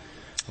 Second.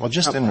 Well,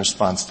 just in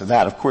response to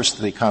that, of course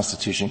the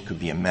Constitution could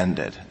be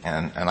amended.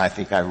 And I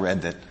think I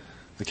read that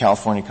the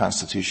California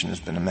Constitution has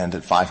been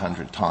amended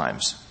 500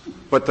 times.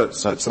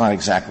 So it's not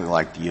exactly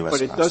like the U.S.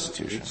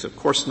 Constitution. It's of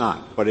course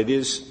not. But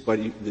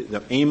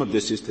the aim of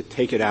this is to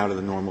take it out of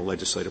the normal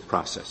legislative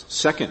process.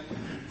 Second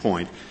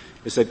point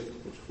is that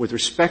with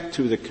respect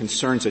to the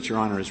concerns that Your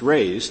Honor has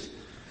raised,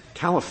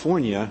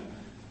 California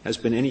has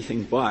been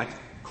anything but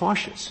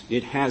cautious.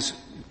 It has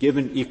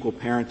given equal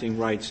parenting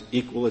rights,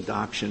 equal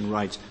adoption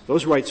rights.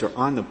 Those rights are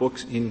on the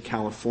books in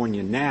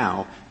California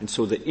now, and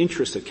so the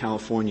interest that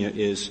California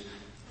is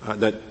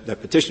that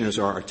petitioners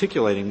are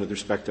articulating with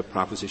respect to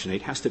Proposition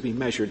 8 has to be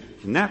measured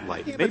in that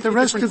light. Yeah, but the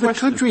rest of the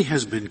country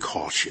has been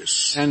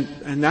cautious.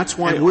 And that's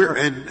why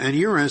and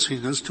you're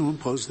asking us to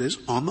impose this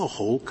on the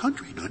whole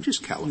country, not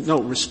just California.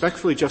 No,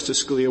 respectfully,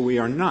 Justice Scalia, we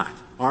are not.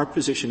 Our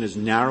position is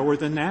narrower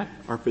than that.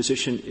 Our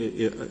position,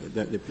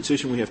 the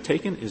position we have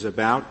taken is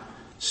about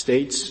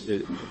states.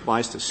 It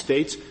applies to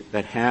states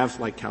that have,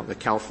 like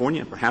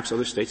California and perhaps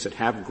other states that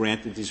have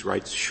granted these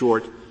rights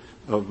short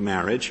of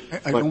marriage.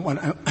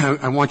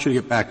 I want you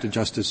to get back to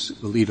Justice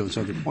Alito's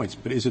other points,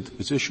 but is it the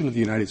position of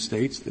the United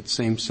States that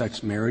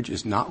same-sex marriage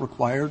is not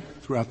required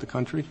throughout the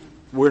country?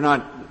 We're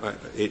not.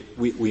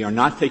 We are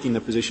not taking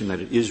the position that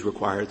it is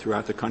required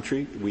throughout the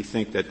country. We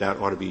think that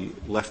ought to be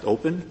left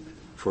open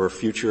for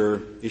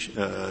future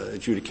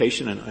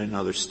adjudication in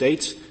other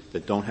states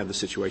that don't have the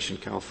situation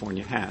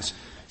California has.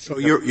 So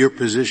your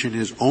position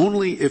is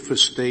only if a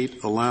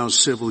state allows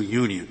civil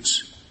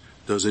unions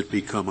does it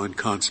become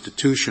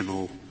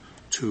unconstitutional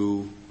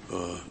to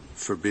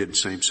forbid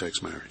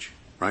same-sex marriage,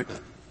 right?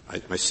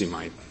 I see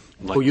my.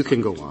 You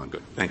can go on.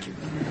 Good. Thank you.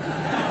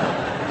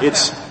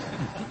 It's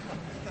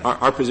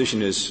our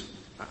position is.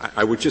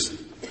 I would just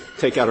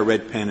take out a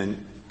red pen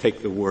and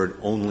take the word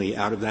 "only"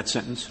 out of that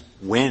sentence.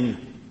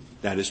 When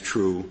that is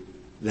true,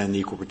 then the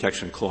Equal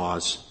Protection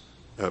Clause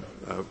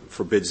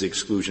forbids the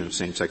exclusion of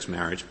same-sex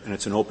marriage, and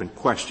it's an open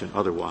question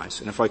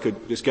otherwise. And if I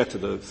could just get to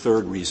the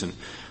third reason,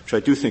 which I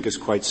do think is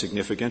quite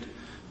significant,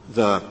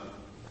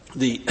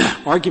 the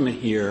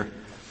argument here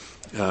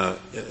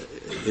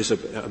is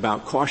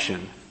about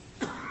caution.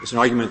 It's an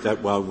argument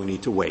that, well, we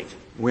need to wait.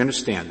 We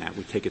understand that.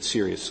 We take it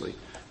seriously.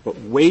 But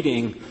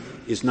waiting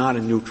is not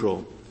a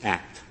neutral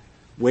act.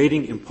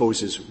 Waiting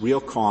imposes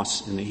real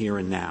costs in the here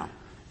and now.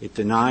 It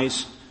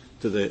denies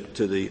to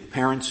the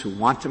parents who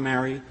want to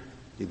marry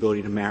the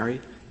ability to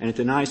marry, and it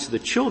denies to the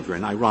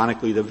children,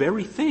 ironically, the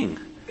very thing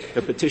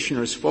the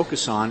petitioners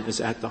focus on is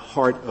at the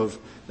heart of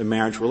the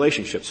marriage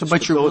relationship.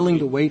 But you're willing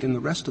to wait in the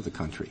rest of the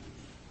country.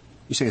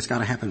 You say it's got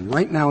to happen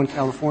right now in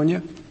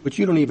California, but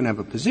you don't even have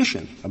a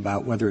position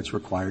about whether it's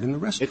required in the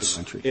rest of the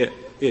country.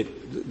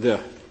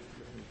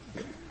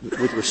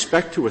 With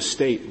respect to a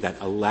state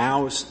that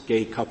allows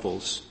gay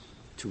couples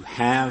to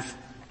have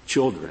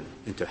children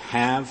and to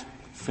have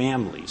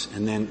families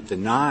and then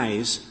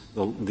denies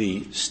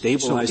the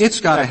stabilized. So it's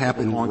got to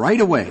happen right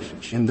away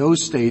in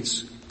those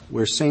states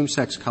where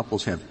same-sex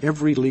couples have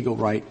every legal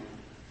right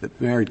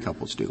that married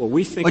couples do. Well,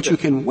 we think but you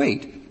can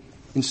wait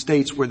in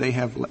states where they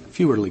have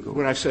fewer legal rights.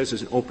 What I've said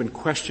is an open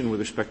question with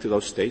respect to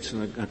those states,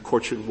 and a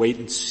court should wait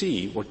and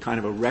see what kind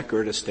of a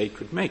record a state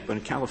could make. But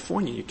in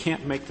California, you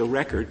can't make the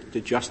record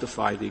to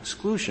justify the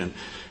exclusion.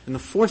 And the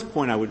fourth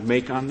point I would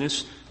make on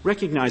this,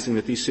 recognizing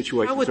that these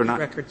situations How would are not.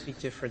 the records be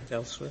different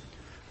elsewhere?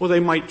 Well, they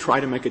might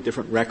try to make a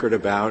different record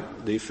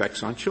about the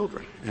effects on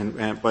children,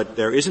 but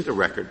there isn't a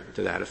record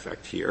to that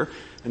effect here.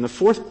 And the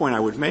fourth point I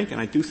would make, and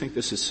I do think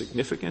this is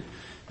significant,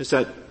 is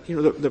that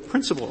the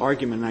principal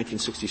argument in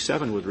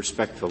 1967 with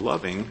respect to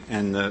Loving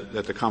and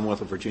that the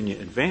Commonwealth of Virginia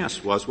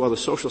advanced was, well, the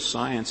social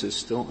science is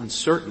still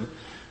uncertain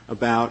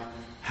about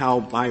how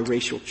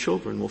biracial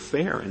children will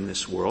fare in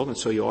this world, and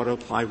so you ought to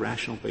apply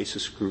rational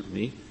basis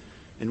scrutiny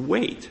and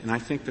wait. And I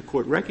think the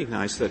court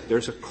recognized that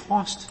there's a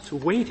cost to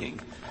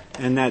waiting,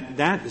 and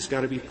that has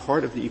got to be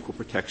part of the equal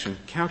protection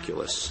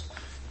calculus.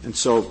 And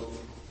so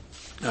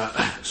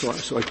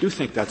So I do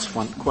think that's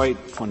quite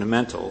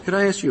fundamental. Could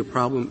I ask you a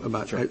problem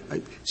about Sure.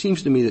 It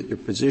seems to me that your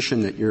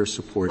position that you're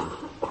supporting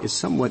is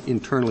somewhat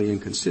internally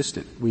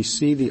inconsistent. We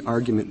see the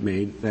argument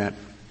made that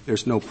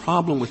there's no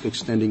problem with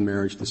extending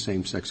marriage to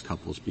same-sex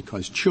couples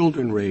because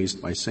children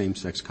raised by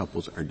same-sex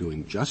couples are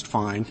doing just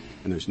fine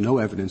and there's no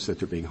evidence that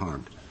they're being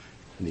harmed.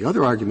 And the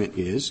other argument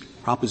is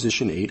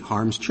Proposition 8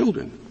 harms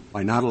children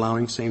by not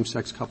allowing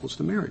same-sex couples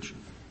to marriage.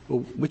 Well,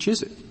 which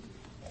is it?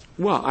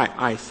 Well,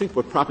 I think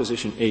what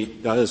Proposition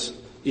 8 does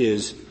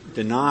is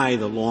deny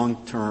the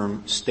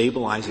long-term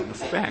stabilizing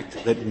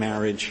effect that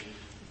marriage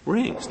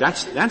brings.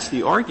 That's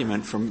the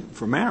argument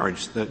for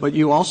marriage. But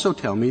you also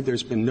tell me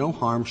there's been no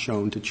harm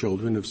shown to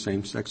children of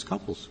same-sex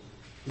couples.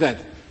 That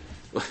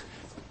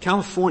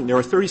California, there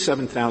are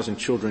 37,000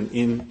 children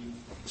in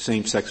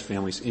same-sex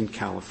families in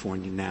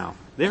California now.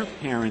 Their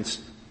parents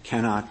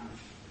cannot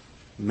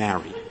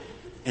marry,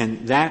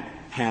 and that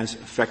has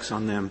effects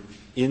on them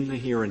in the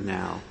here and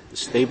now. The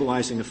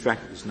stabilizing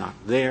effect is not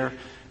there.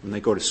 When they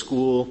go to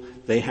school,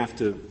 they have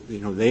to,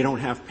 they don't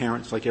have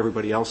parents like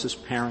everybody else's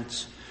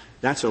parents.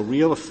 That's a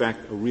real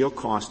effect, a real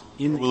cost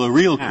in the Well, a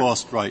real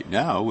cost right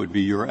now would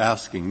be you're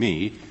asking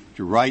me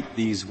to write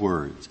these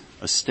words.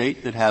 A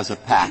state that has a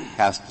pact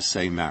has to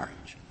say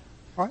marriage.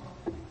 Right?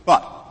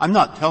 But I'm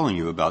not telling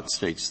you about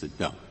states that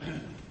don't.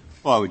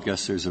 Well, I would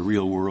guess there's a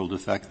real world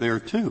effect there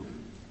too.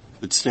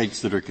 That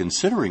states that are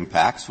considering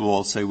pacts will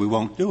all say we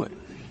won't do it.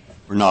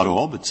 Or not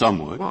all, but some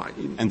would.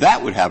 And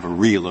that would have a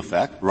real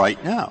effect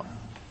right now.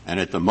 And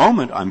at the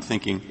moment, I'm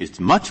thinking it's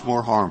much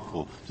more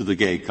harmful to the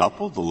gay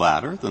couple, the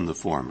latter, than the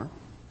former.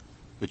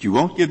 But you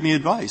won't give me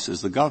advice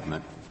as the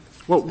government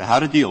as to how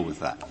to deal with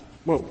that.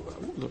 Well,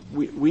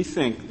 we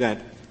think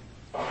that,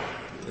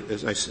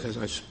 as I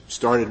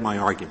started my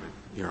argument,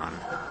 Your Honor,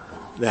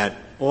 that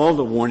all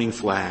the warning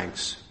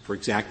flags for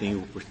exacting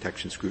equal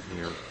protection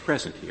scrutiny are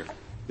present here.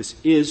 This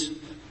is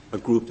a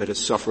group that has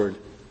suffered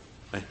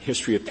a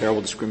history of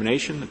terrible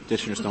discrimination that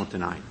petitioners don't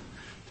deny.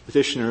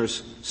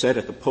 Petitioners said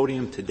at the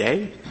podium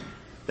today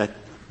that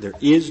there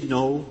is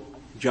no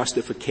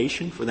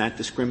justification for that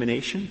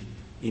discrimination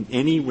in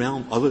any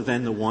realm other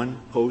than the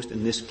one posed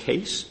in this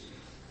case.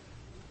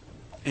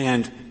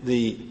 And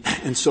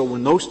so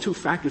when those two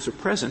factors are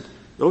present,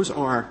 those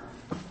are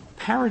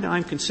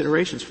paradigm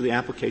considerations for the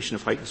application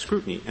of heightened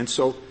scrutiny. And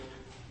so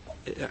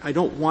I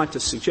don't want to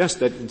suggest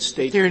that in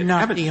states that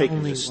haven't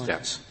taken this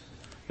step,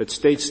 that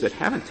states that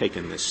haven't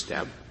taken this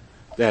step,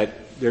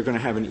 that they're going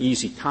to have an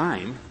easy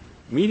time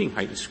meeting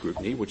heightened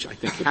scrutiny, which I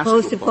think has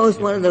to Suppose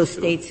one of those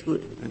states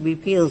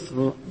repeals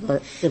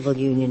the civil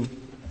union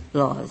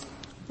laws.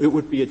 It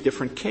would be a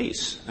different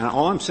case. And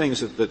all I'm saying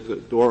is that the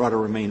door ought to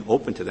remain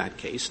open to that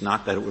case,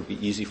 not that it would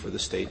be easy for the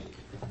state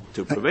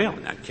to prevail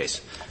in that case.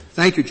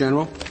 Thank you,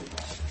 General.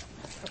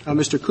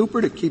 Mr.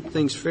 Cooper, to keep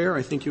things fair,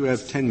 I think you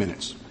have 10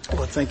 minutes.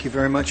 Well, thank you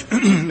very much.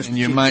 And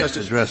you might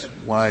address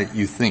why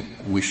you think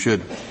we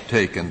should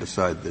take and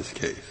decide this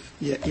case.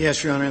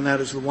 Yes, Your Honor, and that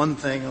is the one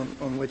thing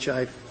on which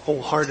I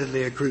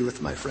wholeheartedly agree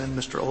with my friend,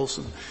 Mr.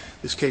 Olson.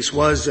 This case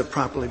was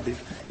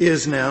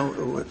is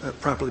now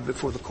properly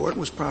before the court,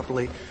 was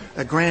properly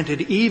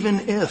granted,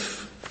 even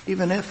if,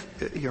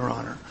 Your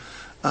Honor,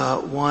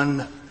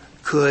 one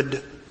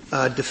could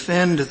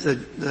defend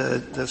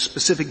the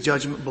specific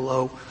judgment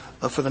below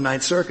for the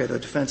Ninth Circuit, a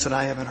defense that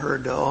I haven't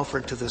heard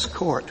offered to this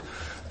court.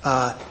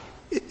 A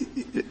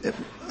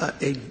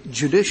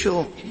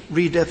judicial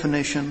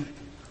redefinition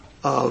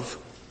of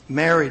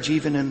marriage,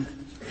 even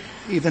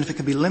if it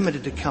can be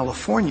limited to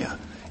California,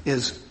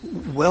 is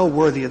well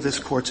worthy of this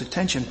Court's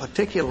attention,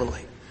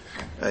 particularly,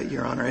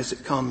 Your Honor, as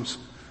it comes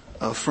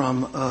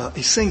from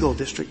a single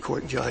district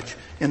court judge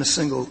in a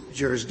single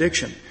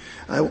jurisdiction.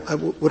 I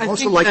would also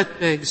think like that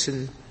begs,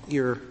 and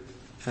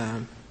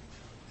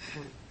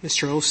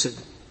Mr. Olson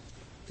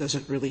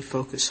doesn't really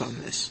focus on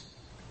this.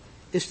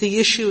 If the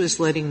issue is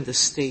letting the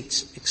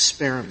states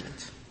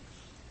experiment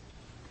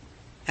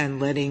and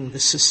letting the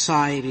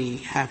society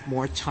have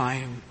more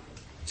time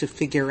to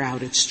figure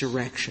out its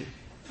direction,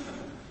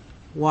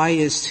 why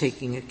is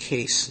taking a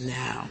case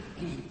now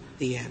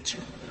the answer?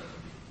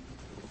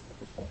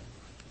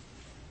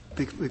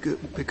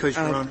 Because,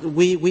 Your Honor,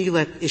 we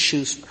let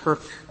issues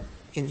perk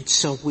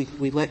so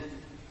we let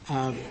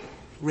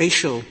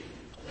racial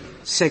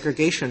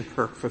segregation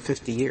perk for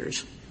 50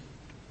 years.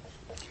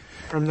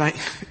 From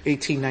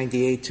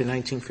 1898 to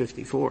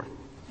 1954.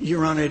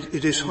 Your Honor,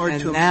 it is hard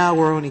and to... now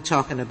we're only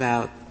talking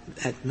about,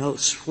 at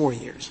most, 4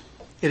 years.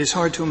 It is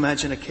hard to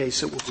imagine a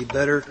case that will be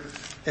better,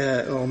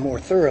 or more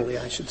thoroughly,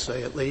 I should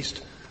say, at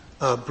least,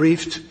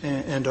 briefed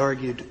and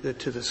argued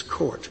to this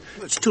Court.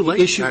 It's too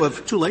late.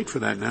 Too late for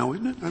that now,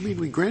 isn't it? I mean,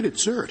 we granted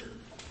cert.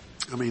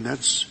 I mean,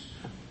 that's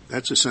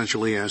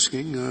essentially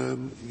asking,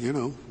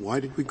 why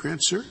did we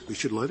grant cert? We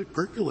should let it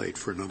percolate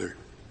for another.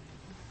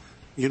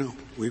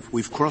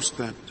 We've crossed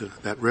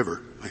that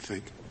river, I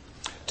think.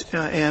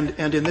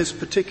 And in this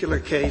particular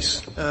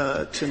case,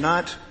 to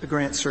not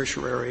grant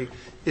certiorari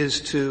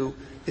is to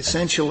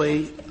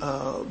essentially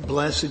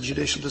bless a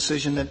judicial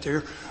decision that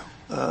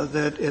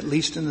at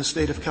least in the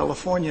state of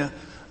California,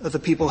 the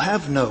people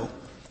have no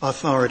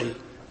authority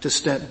to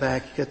step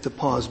back, hit the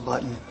pause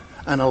button,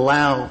 and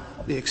allow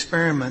the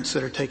experiments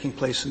that are taking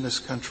place in this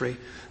country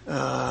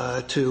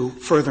to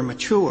further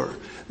mature.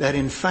 That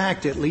in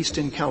fact, at least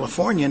in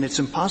California, and it's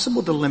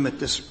impossible to limit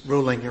this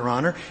ruling, Your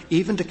Honor,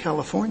 even to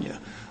California.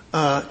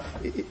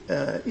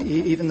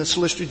 Even the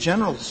Solicitor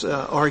General's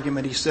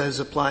argument, he says,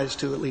 applies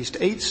to at least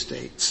 8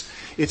 states.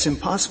 It's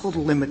impossible to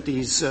limit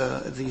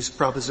these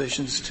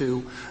propositions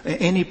to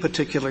any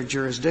particular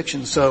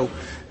jurisdiction. So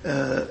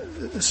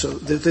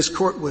this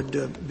court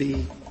would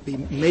be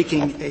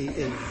making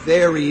a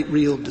very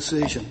real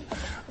decision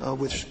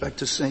with respect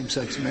to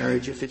same-sex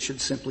marriage if it should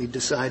simply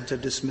decide to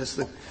dismiss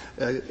the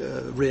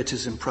writ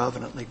as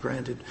improvidently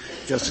granted,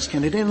 Justice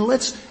Kennedy. And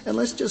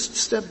let's just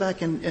step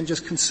back and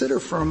just consider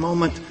for a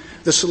moment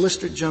the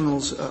Solicitor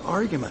General's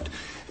argument.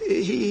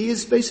 He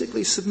is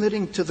basically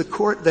submitting to the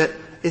court that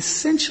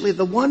essentially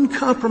the one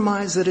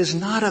compromise that is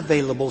not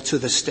available to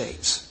the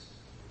states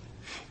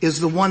is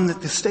the one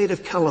that the state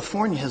of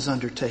California has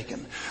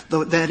undertaken.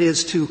 That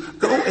is to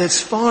go as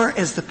far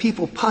as the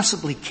people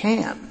possibly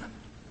can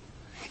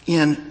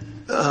in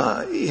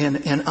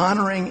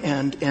honoring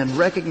and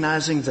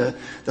recognizing the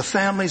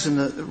families and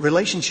the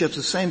relationships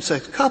of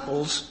same-sex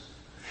couples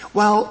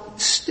while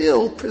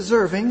still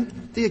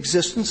preserving the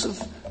existence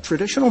of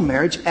traditional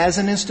marriage as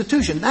an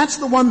institution. That's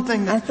the one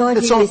thing that's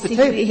off the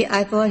table.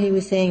 I thought he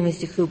was saying,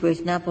 Mr. Cooper,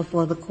 it's not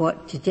before the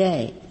court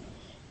today.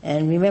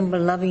 And remember,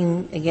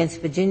 Loving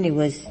against Virginia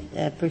was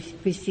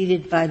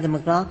preceded by the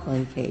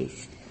McLaughlin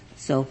case.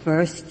 So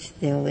first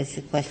there was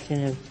a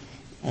question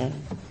of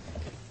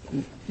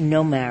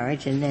no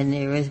marriage, and then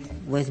there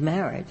was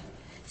marriage.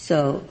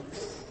 So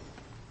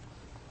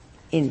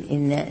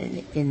in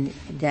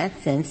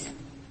that sense,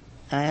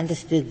 I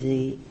understood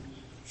the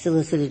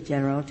Solicitor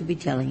General to be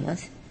telling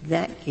us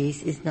that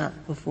case is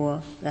not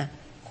before the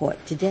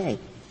court today.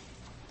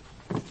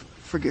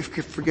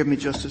 Forgive me,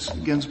 Justice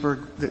Ginsburg.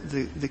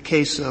 The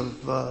case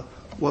of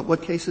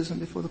what case isn't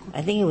before the court?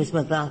 I think it was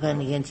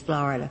McLaughlin against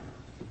Florida.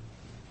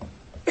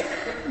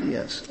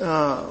 Yes. It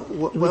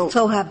was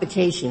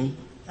cohabitation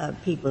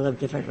of people of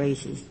different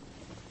races.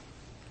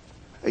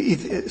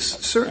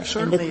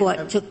 Certainly. And the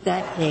court took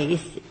that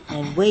case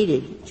and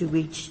waited to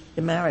reach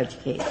the marriage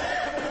case.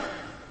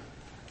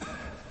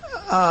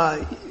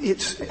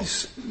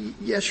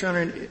 Yes, Your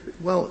Honor.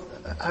 Well,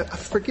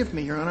 forgive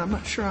me, Your Honor. I'm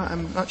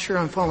not sure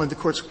I'm following the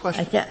court's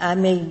question.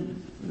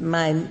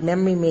 My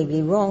memory may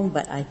be wrong,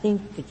 but I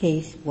think the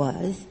case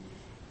was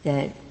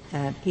that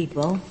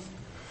people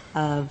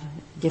of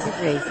different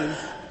races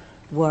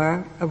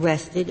were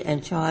arrested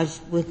and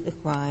charged with the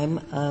crime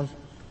of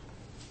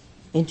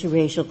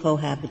interracial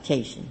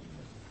cohabitation.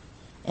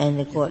 And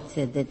the court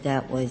said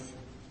that was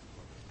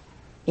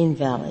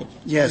invalid.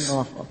 Yes.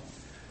 Unlawful.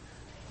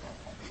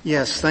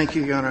 Yes, thank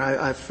you, Your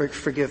Honor.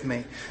 Forgive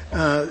me.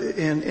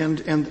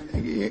 And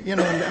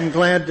I'm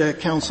glad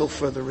counsel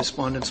for the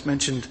respondents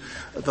mentioned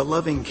the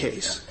Loving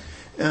case,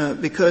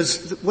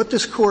 because what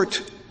this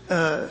court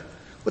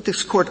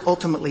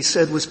ultimately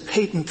said was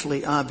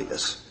patently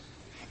obvious,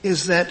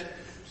 is that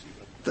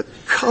the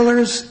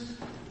colors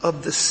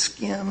of the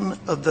skin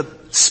of the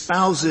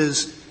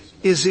spouses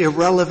is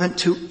irrelevant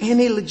to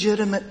any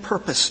legitimate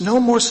purpose, no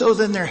more so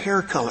than their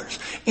hair colors,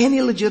 any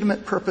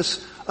legitimate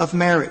purpose of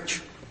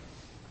marriage.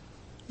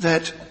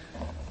 That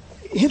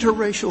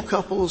interracial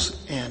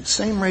couples and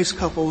same-race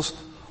couples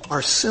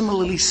are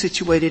similarly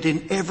situated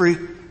in every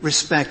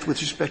respect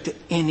with respect to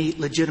any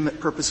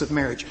legitimate purpose of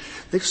marriage.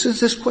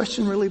 This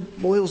question really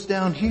boils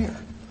down here,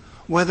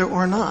 whether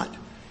or not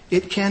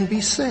it can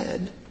be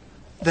said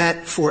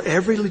that for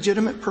every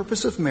legitimate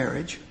purpose of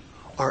marriage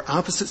are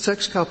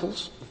opposite-sex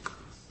couples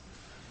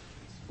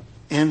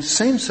and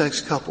same-sex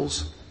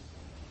couples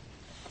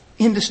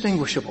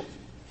indistinguishable.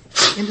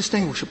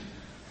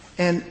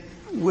 And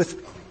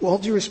with all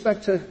due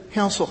respect to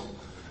counsel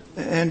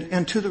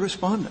and to the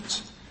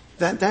respondents,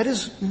 that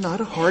is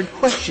not a hard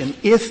question.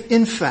 If,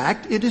 in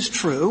fact, it is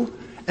true,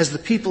 as the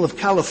people of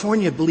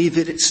California believe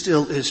it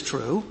still is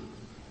true,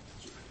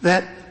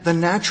 that the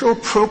natural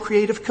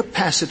procreative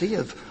capacity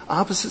of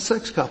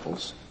opposite-sex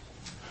couples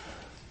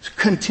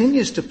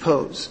continues to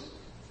pose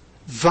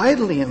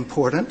vitally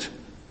important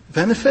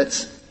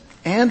benefits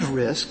and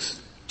risks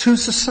to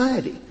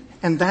society.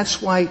 And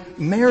that's why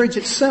marriage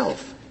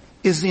itself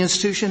is the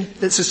institution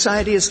that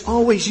society has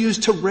always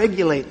used to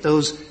regulate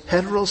those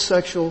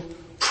heterosexual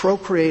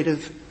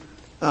procreative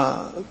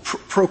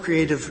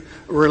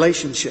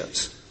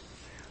relationships.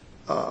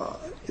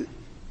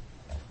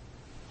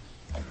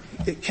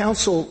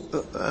 Counsel,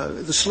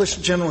 the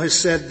Solicitor General has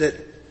said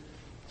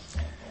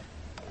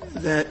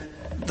that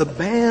the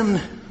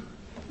ban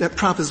that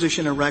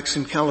Proposition erects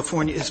in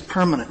California is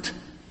permanent.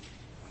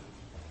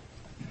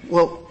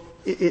 Well,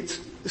 it's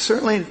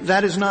certainly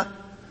that is not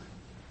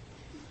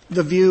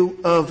the view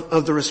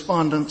of the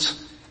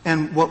respondents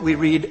and what we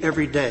read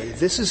every day.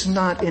 This is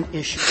not an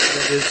issue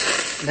that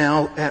is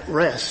now at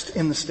rest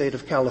in the state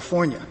of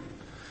California.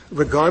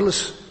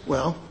 Regardless,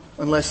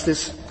 unless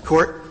this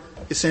court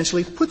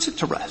essentially puts it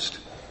to rest.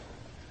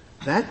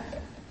 That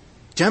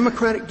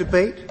democratic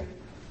debate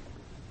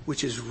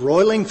which is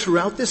roiling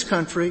throughout this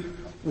country,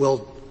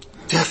 will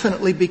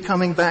definitely be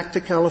coming back to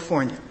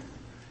California.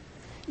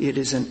 It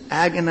is an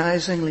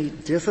agonizingly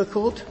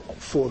difficult,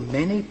 for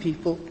many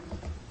people,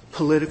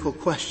 political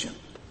question.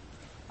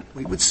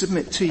 We would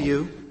submit to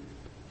you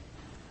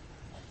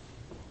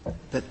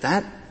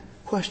that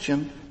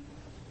question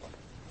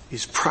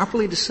is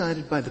properly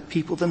decided by the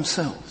people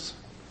themselves.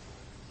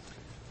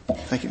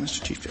 Thank you,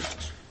 Mr. Chief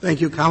Justice.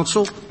 Thank you,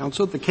 counsel.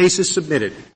 Counsel, the case is submitted.